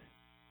a minute.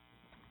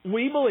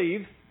 We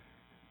believe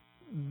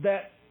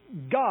that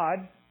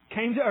God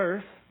came to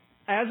earth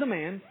as a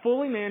man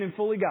and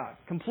fully God,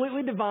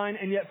 completely divine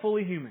and yet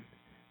fully human.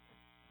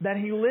 That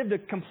He lived a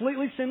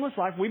completely sinless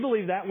life. We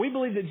believe that. We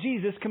believe that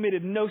Jesus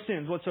committed no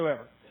sins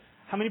whatsoever.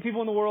 How many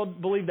people in the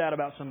world believe that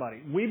about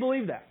somebody? We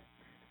believe that.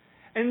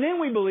 And then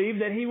we believe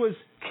that He was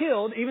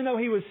killed, even though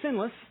He was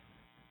sinless,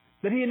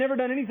 that He had never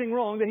done anything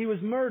wrong, that He was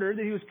murdered,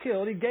 that He was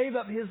killed, He gave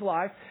up His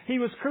life, He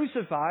was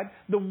crucified,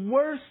 the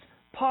worst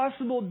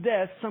possible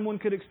death someone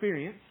could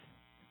experience.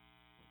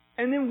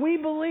 And then we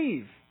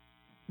believe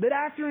that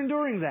after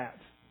enduring that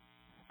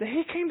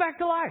He came back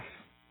to life.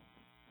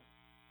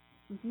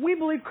 We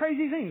believe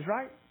crazy things,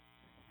 right?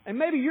 And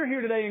maybe you're here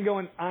today and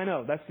going, "I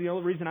know, that's the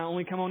only reason I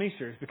only come on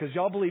Easter is because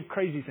y'all believe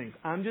crazy things.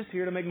 I'm just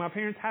here to make my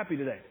parents happy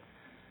today."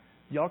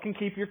 Y'all can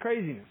keep your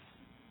craziness.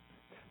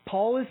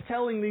 Paul is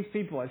telling these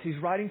people, as he's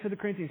writing to the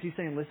Corinthians, he's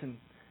saying, listen,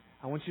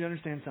 I want you to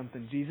understand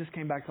something. Jesus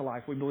came back to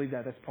life. We believe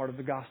that. That's part of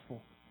the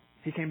gospel.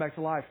 He came back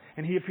to life.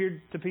 And he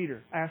appeared to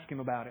Peter. Ask him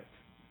about it.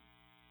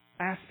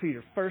 Ask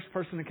Peter. First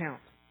person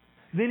account.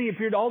 Then he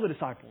appeared to all the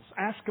disciples.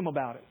 Ask him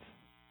about it.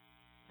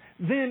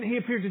 Then he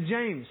appeared to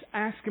James.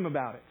 Ask him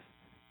about it.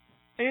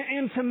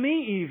 And to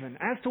me even,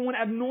 as to one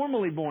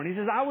abnormally born. He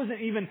says, I wasn't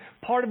even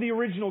part of the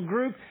original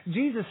group.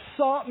 Jesus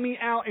sought me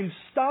out and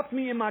stopped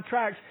me in my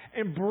tracks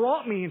and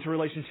brought me into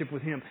relationship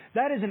with Him.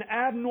 That is an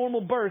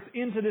abnormal birth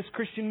into this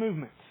Christian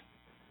movement.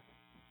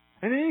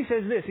 And then he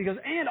says this. He goes,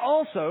 and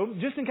also,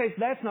 just in case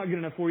that's not good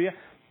enough for you,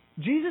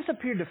 Jesus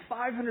appeared to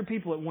 500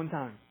 people at one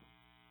time.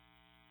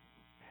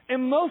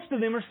 And most of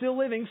them are still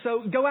living,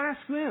 so go ask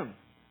them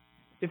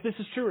if this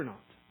is true or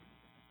not.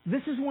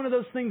 This is one of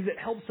those things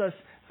that helps us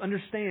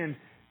understand,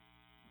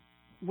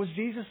 was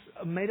Jesus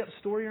a made-up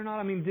story or not?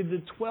 I mean, did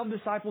the 12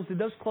 disciples, did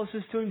those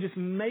closest to Him just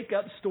make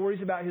up stories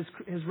about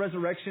His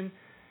resurrection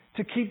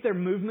to keep their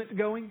movement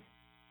going?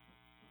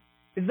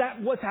 Is that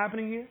what's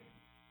happening here?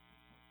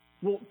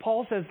 Well,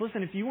 Paul says,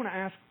 listen, if you want to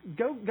ask,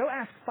 go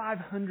ask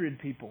 500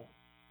 people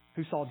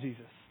who saw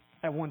Jesus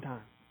at one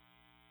time.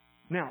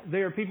 Now,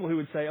 there are people who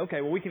would say,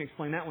 okay, well, we can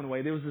explain that one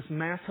away. There was this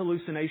mass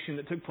hallucination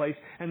that took place,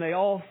 and they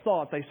all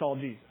thought they saw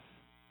Jesus.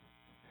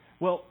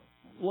 Well,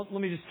 let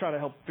me just try to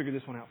help figure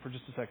this one out for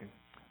just a second.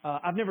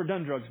 I've never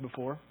done drugs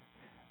before.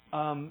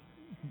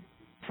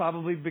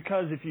 Probably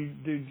because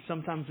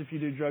sometimes if you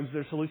do drugs,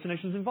 there's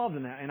hallucinations involved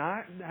in that. And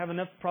I have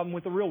enough problem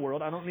with the real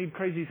world. I don't need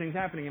crazy things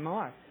happening in my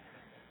life.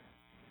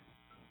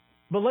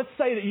 But let's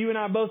say that you and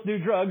I both do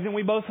drugs and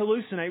we both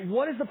hallucinate.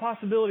 What is the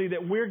possibility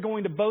that we're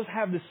going to both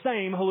have the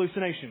same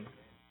hallucination?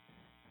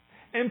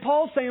 And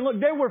Paul's saying, look,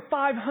 there were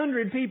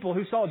 500 people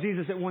who saw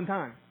Jesus at one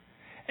time.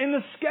 And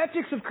the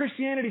skeptics of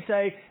Christianity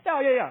say,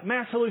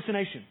 mass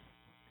hallucination.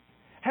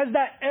 Has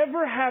that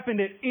ever happened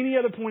at any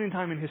other point in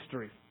time in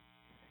history?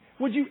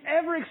 Would you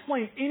ever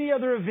explain any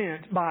other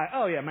event by,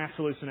 mass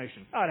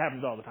hallucination? Oh, it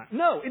happens all the time.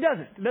 No, it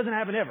doesn't. It doesn't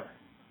happen ever.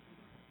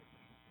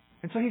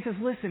 And so he says,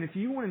 listen, if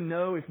you want to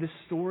know if this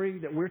story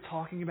that we're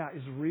talking about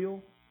is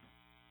real,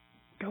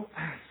 go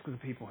ask the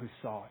people who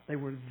saw it. They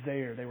were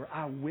there. They were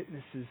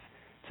eyewitnesses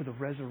to the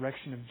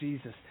resurrection of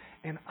Jesus.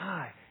 And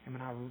I am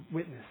an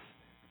eyewitness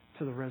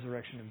to the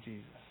resurrection of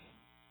Jesus.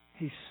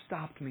 He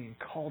stopped me and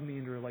called me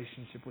into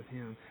relationship with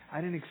Him. I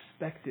didn't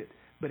expect it,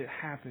 but it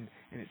happened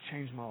and it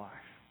changed my life.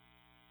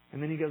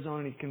 And then he goes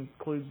on and he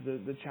concludes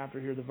the chapter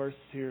here, the verses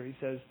here. He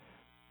says,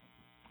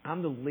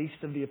 I'm the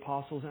least of the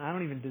apostles, and I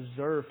don't even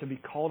deserve to be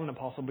called an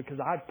apostle because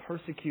I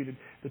persecuted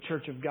the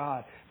church of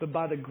God. But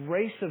by the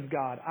grace of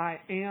God, I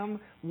am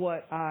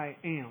what I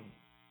am.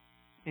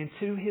 And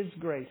to His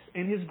grace,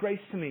 and His grace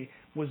to me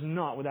was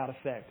not without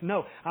effect.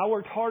 No, I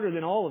worked harder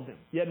than all of them.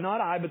 Yet not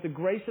I, but the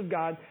grace of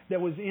God that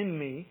was in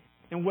me.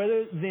 And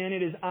whether then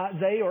it is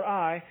they or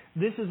I,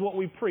 this is what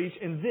we preach,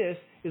 and this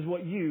is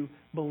what you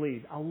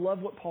believe. I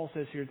love what Paul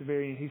says here at the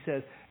very end. He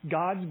says,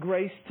 God's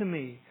grace to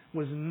me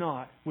was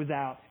not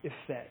without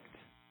effect.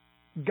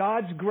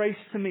 God's grace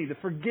to me, the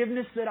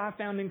forgiveness that I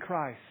found in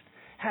Christ,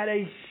 had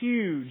a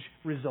huge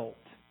result.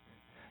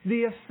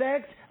 The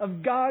effect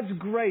of God's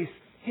grace,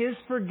 His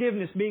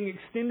forgiveness being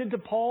extended to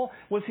Paul,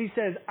 was he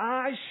says,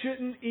 I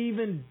shouldn't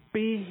even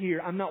be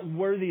here. I'm not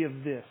worthy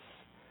of this.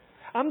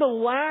 I'm the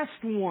last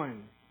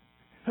one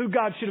who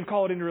God should have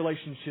called into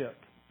relationship.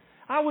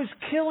 I was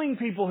killing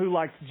people who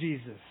liked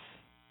Jesus.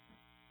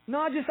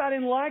 Not just I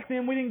didn't like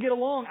them, we didn't get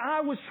along.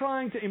 I was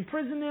trying to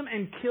imprison them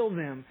and kill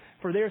them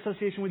for their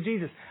association with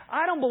Jesus.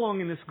 I don't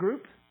belong in this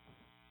group.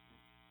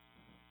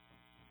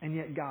 And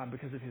yet God,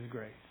 because of His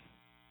grace,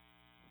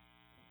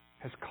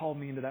 has called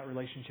me into that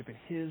relationship. And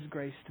His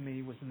grace to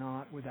me was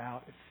not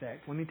without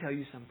effect. Let me tell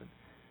you something.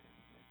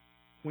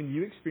 When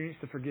you experience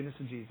the forgiveness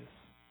of Jesus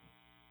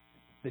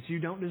that you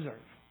don't deserve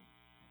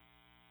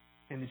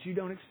and that you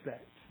don't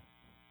expect,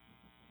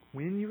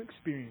 when you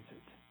experience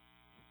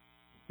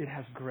it, it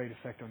has great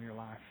effect on your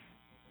life.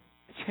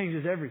 It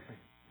changes everything.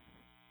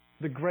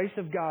 The grace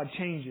of God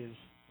changes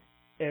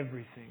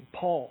everything.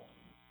 Paul,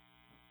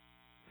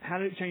 how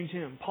did it change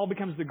him? Paul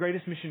becomes the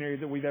greatest missionary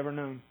that we've ever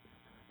known.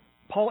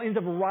 Paul ends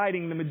up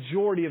writing the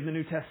majority of the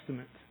New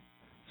Testament.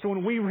 So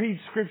when we read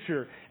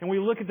Scripture and we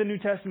look at the New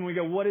Testament, we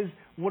go, what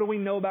do we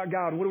know about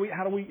God?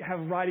 How do we have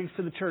writings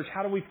to the church?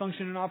 How do we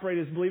function and operate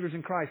as believers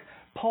in Christ?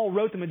 Paul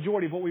wrote the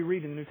majority of what we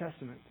read in the New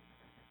Testament.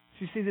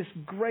 So you see, this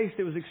grace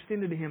that was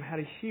extended to him had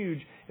a huge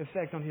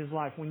effect on his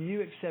life. When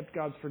you accept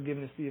God's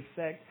forgiveness, the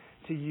effect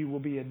to you will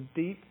be a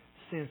deep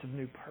sense of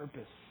new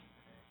purpose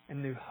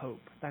and new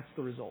hope. That's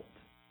the result.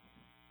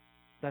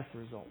 That's the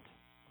result.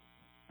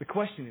 The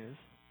question is,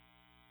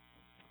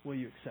 will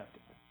you accept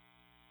it?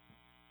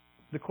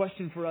 The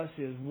question for us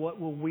is,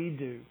 what will we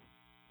do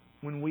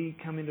when we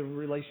come into a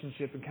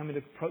relationship and come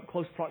into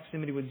close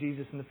proximity with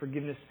Jesus and the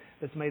forgiveness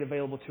that's made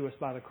available to us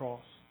by the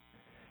cross?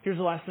 Here's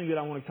the last thing that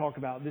I want to talk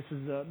about. This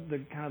is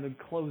the kind of the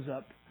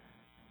close-up.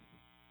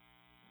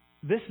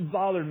 This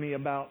bothered me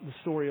about the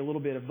story a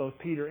little bit of both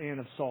Peter and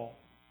of Saul.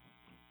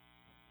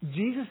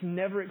 Jesus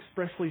never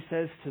expressly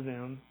says to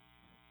them,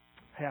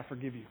 hey, I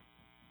forgive you.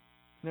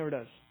 Never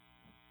does.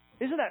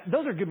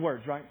 Those are good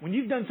words, right? When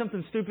you've done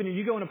something stupid and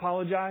you go and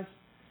apologize,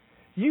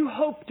 you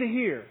hope to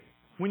hear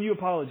when you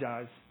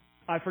apologize,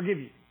 I forgive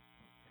you.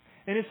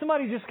 And if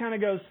somebody just kind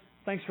of goes,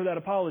 thanks for that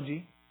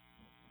apology,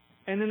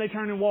 and then they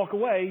turn and walk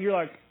away, you're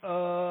like,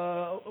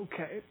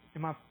 okay,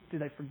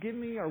 did they forgive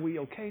me? Are we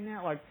okay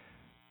now? Like,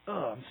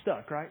 I'm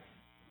stuck, right?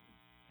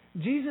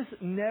 Jesus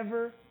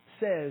never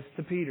says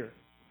to Peter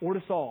or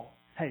to Saul,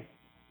 hey,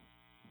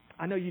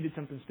 I know you did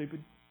something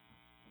stupid.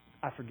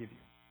 I forgive you.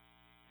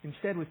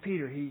 Instead, with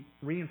Peter, he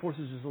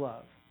reinforces his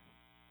love.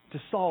 To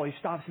Saul, he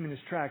stops him in his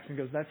tracks and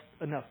goes, that's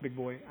enough, big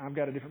boy. I've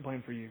got a different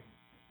plan for you.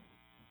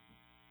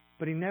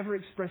 But he never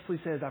expressly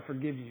says, I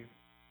forgive you.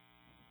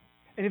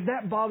 And if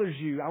that bothers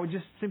you, I would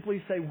just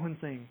simply say one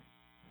thing.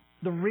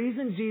 The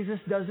reason Jesus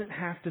doesn't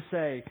have to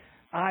say,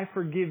 I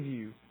forgive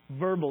you,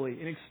 verbally,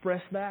 and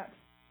express that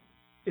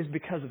is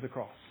because of the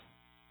cross.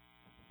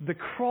 The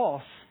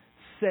cross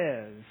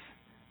says,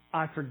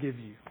 I forgive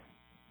you.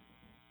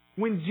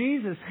 When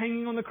Jesus,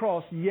 hanging on the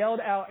cross, yelled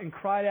out and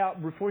cried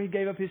out before He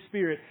gave up His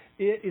Spirit,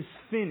 it is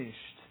finished.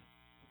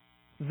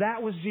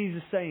 That was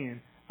Jesus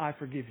saying, I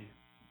forgive you.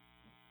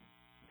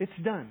 It's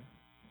done.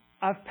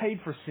 I've paid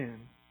for sin.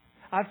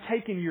 I've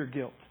taken your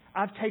guilt.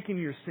 I've taken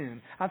your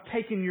sin. I've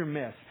taken your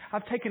mess.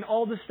 I've taken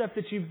all the stuff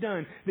that you've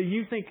done that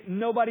you think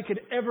nobody could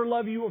ever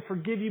love you or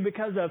forgive you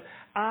because of.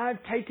 I've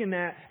taken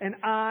that and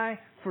I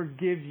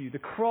forgive you. The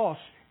cross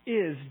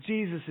is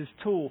Jesus'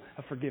 tool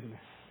of forgiveness.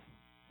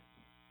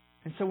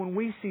 And so when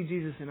we see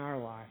Jesus in our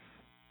life,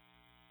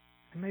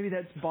 and maybe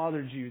that's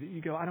bothered you, that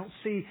you go, I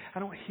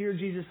don't hear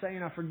Jesus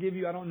saying, I forgive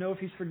you. I don't know if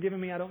He's forgiven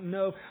me. I don't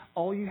know.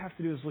 All you have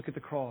to do is look at the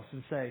cross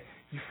and say,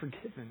 you're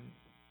forgiven.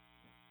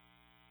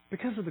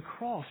 Because of the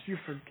cross, you're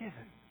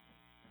forgiven.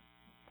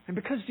 And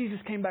because Jesus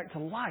came back to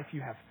life,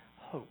 you have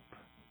hope.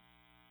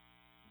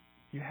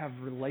 You have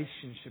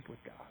relationship with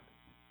God.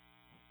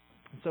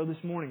 And so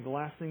this morning, the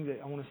last thing that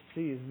I want us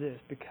to see is this.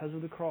 Because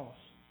of the cross,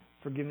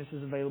 forgiveness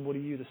is available to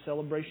you. The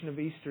celebration of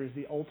Easter is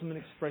the ultimate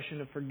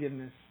expression of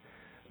forgiveness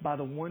by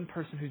the one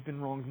person who's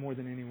been wronged more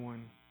than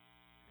anyone.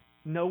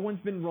 No one's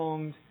been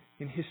wronged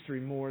in history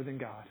more than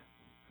God.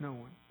 No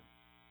one.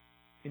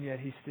 And yet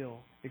He still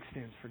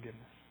extends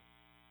forgiveness.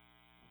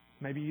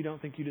 Maybe you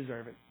don't think you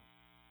deserve it.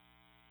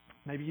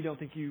 Maybe you don't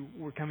think you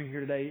were coming here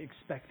today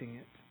expecting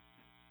it.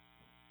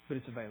 But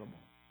it's available.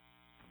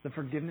 The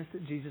forgiveness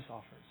that Jesus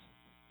offers,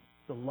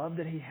 the love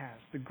that He has,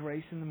 the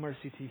grace and the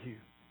mercy to you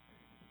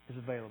is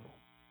available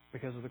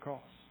because of the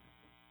cross.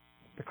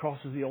 The cross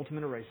is the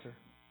ultimate eraser.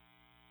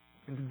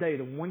 And today,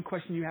 the one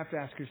question you have to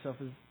ask yourself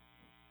is,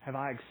 have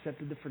I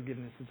accepted the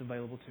forgiveness that's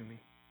available to me?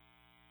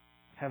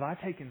 Have I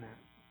taken that?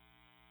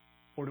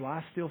 Or do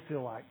I still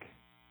feel like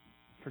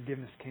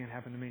forgiveness can't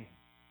happen to me?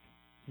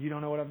 You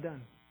don't know what I've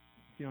done.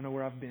 You don't know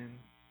where I've been.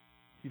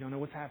 You don't know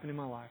what's happened in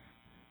my life.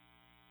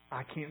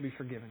 I can't be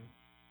forgiven.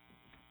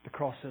 The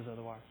cross says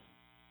otherwise.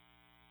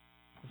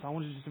 So I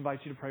want to just invite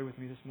you to pray with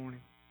me this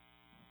morning.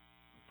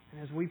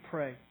 And as we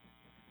pray,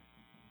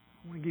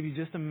 I want to give you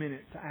just a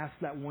minute to ask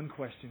that one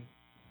question.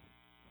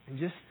 And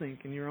just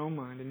think in your own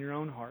mind, in your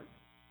own heart,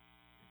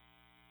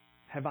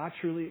 have I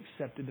truly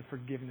accepted the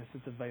forgiveness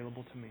that's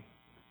available to me?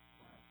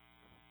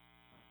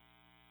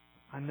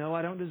 I know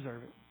I don't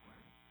deserve it.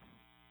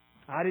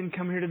 I didn't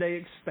come here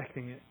today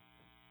expecting it.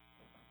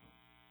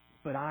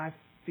 But I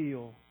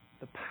feel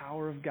the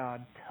power of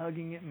God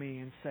tugging at me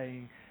and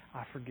saying,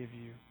 I forgive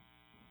you.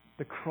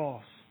 The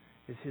cross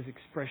is His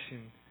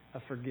expression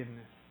of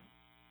forgiveness.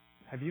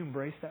 Have you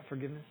embraced that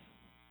forgiveness?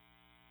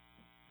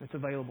 It's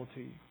available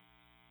to you.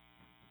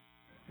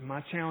 And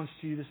my challenge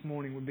to you this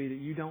morning would be that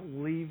you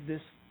don't leave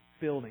this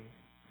building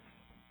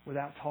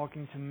without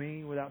talking to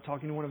me, without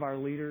talking to one of our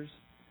leaders.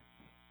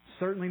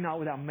 Certainly not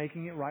without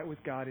making it right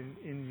with God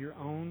in your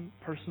own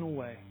personal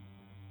way.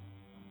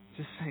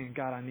 Just saying,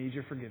 God, I need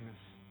your forgiveness.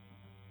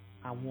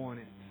 I want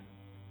it.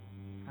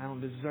 I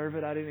don't deserve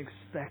it. I didn't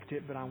expect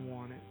it, but I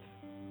want it.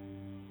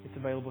 It's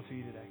available to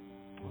you today.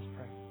 Let's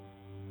pray.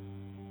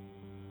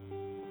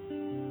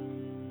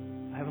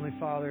 Heavenly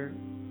Father,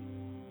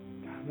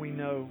 God, we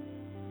know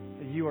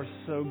that you are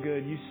so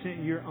good. You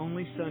sent your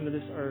only Son to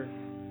this earth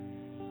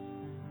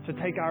to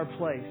take our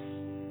place.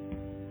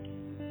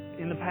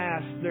 In the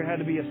past, there had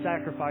to be a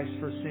sacrifice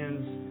for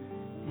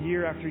sins.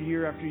 Year after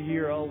year after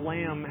year, a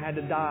lamb had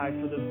to die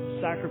for the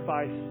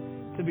sacrifice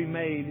to be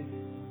made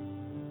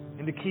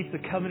and to keep the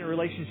covenant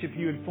relationship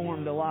you had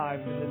formed alive,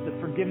 and that the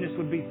forgiveness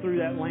would be through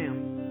that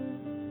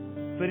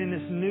lamb. But in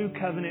this new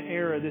covenant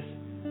era, this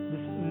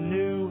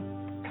new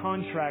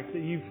contract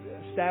that you've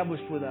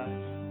established with us,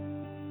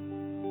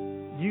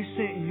 you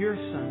sent your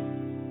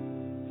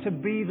Son to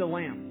be the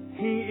lamb.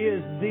 He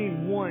is the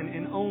one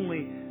and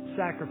only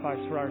sacrifice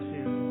for our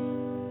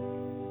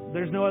sins.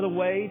 There's no other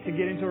way to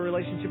get into a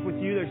relationship with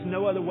you. There's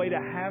no other way to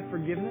have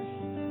forgiveness.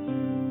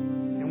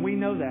 And we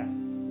know that.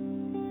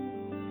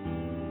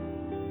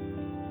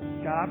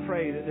 God, I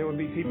pray that there would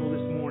be people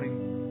this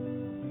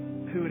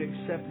morning who would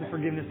accept the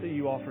forgiveness that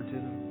you offer to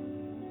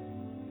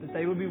them. That that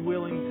they would be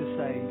willing to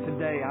say,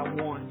 today I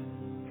want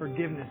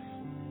forgiveness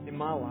in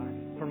my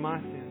life for my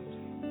sins.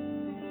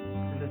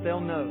 And that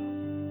they'll know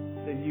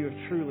that you have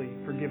truly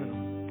forgiven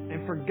them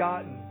and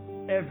forgotten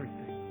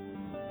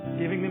everything,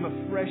 giving them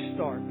a fresh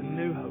start, a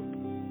new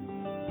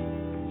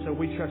hope. So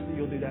we trust that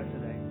you'll do that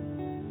today.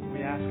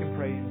 We ask and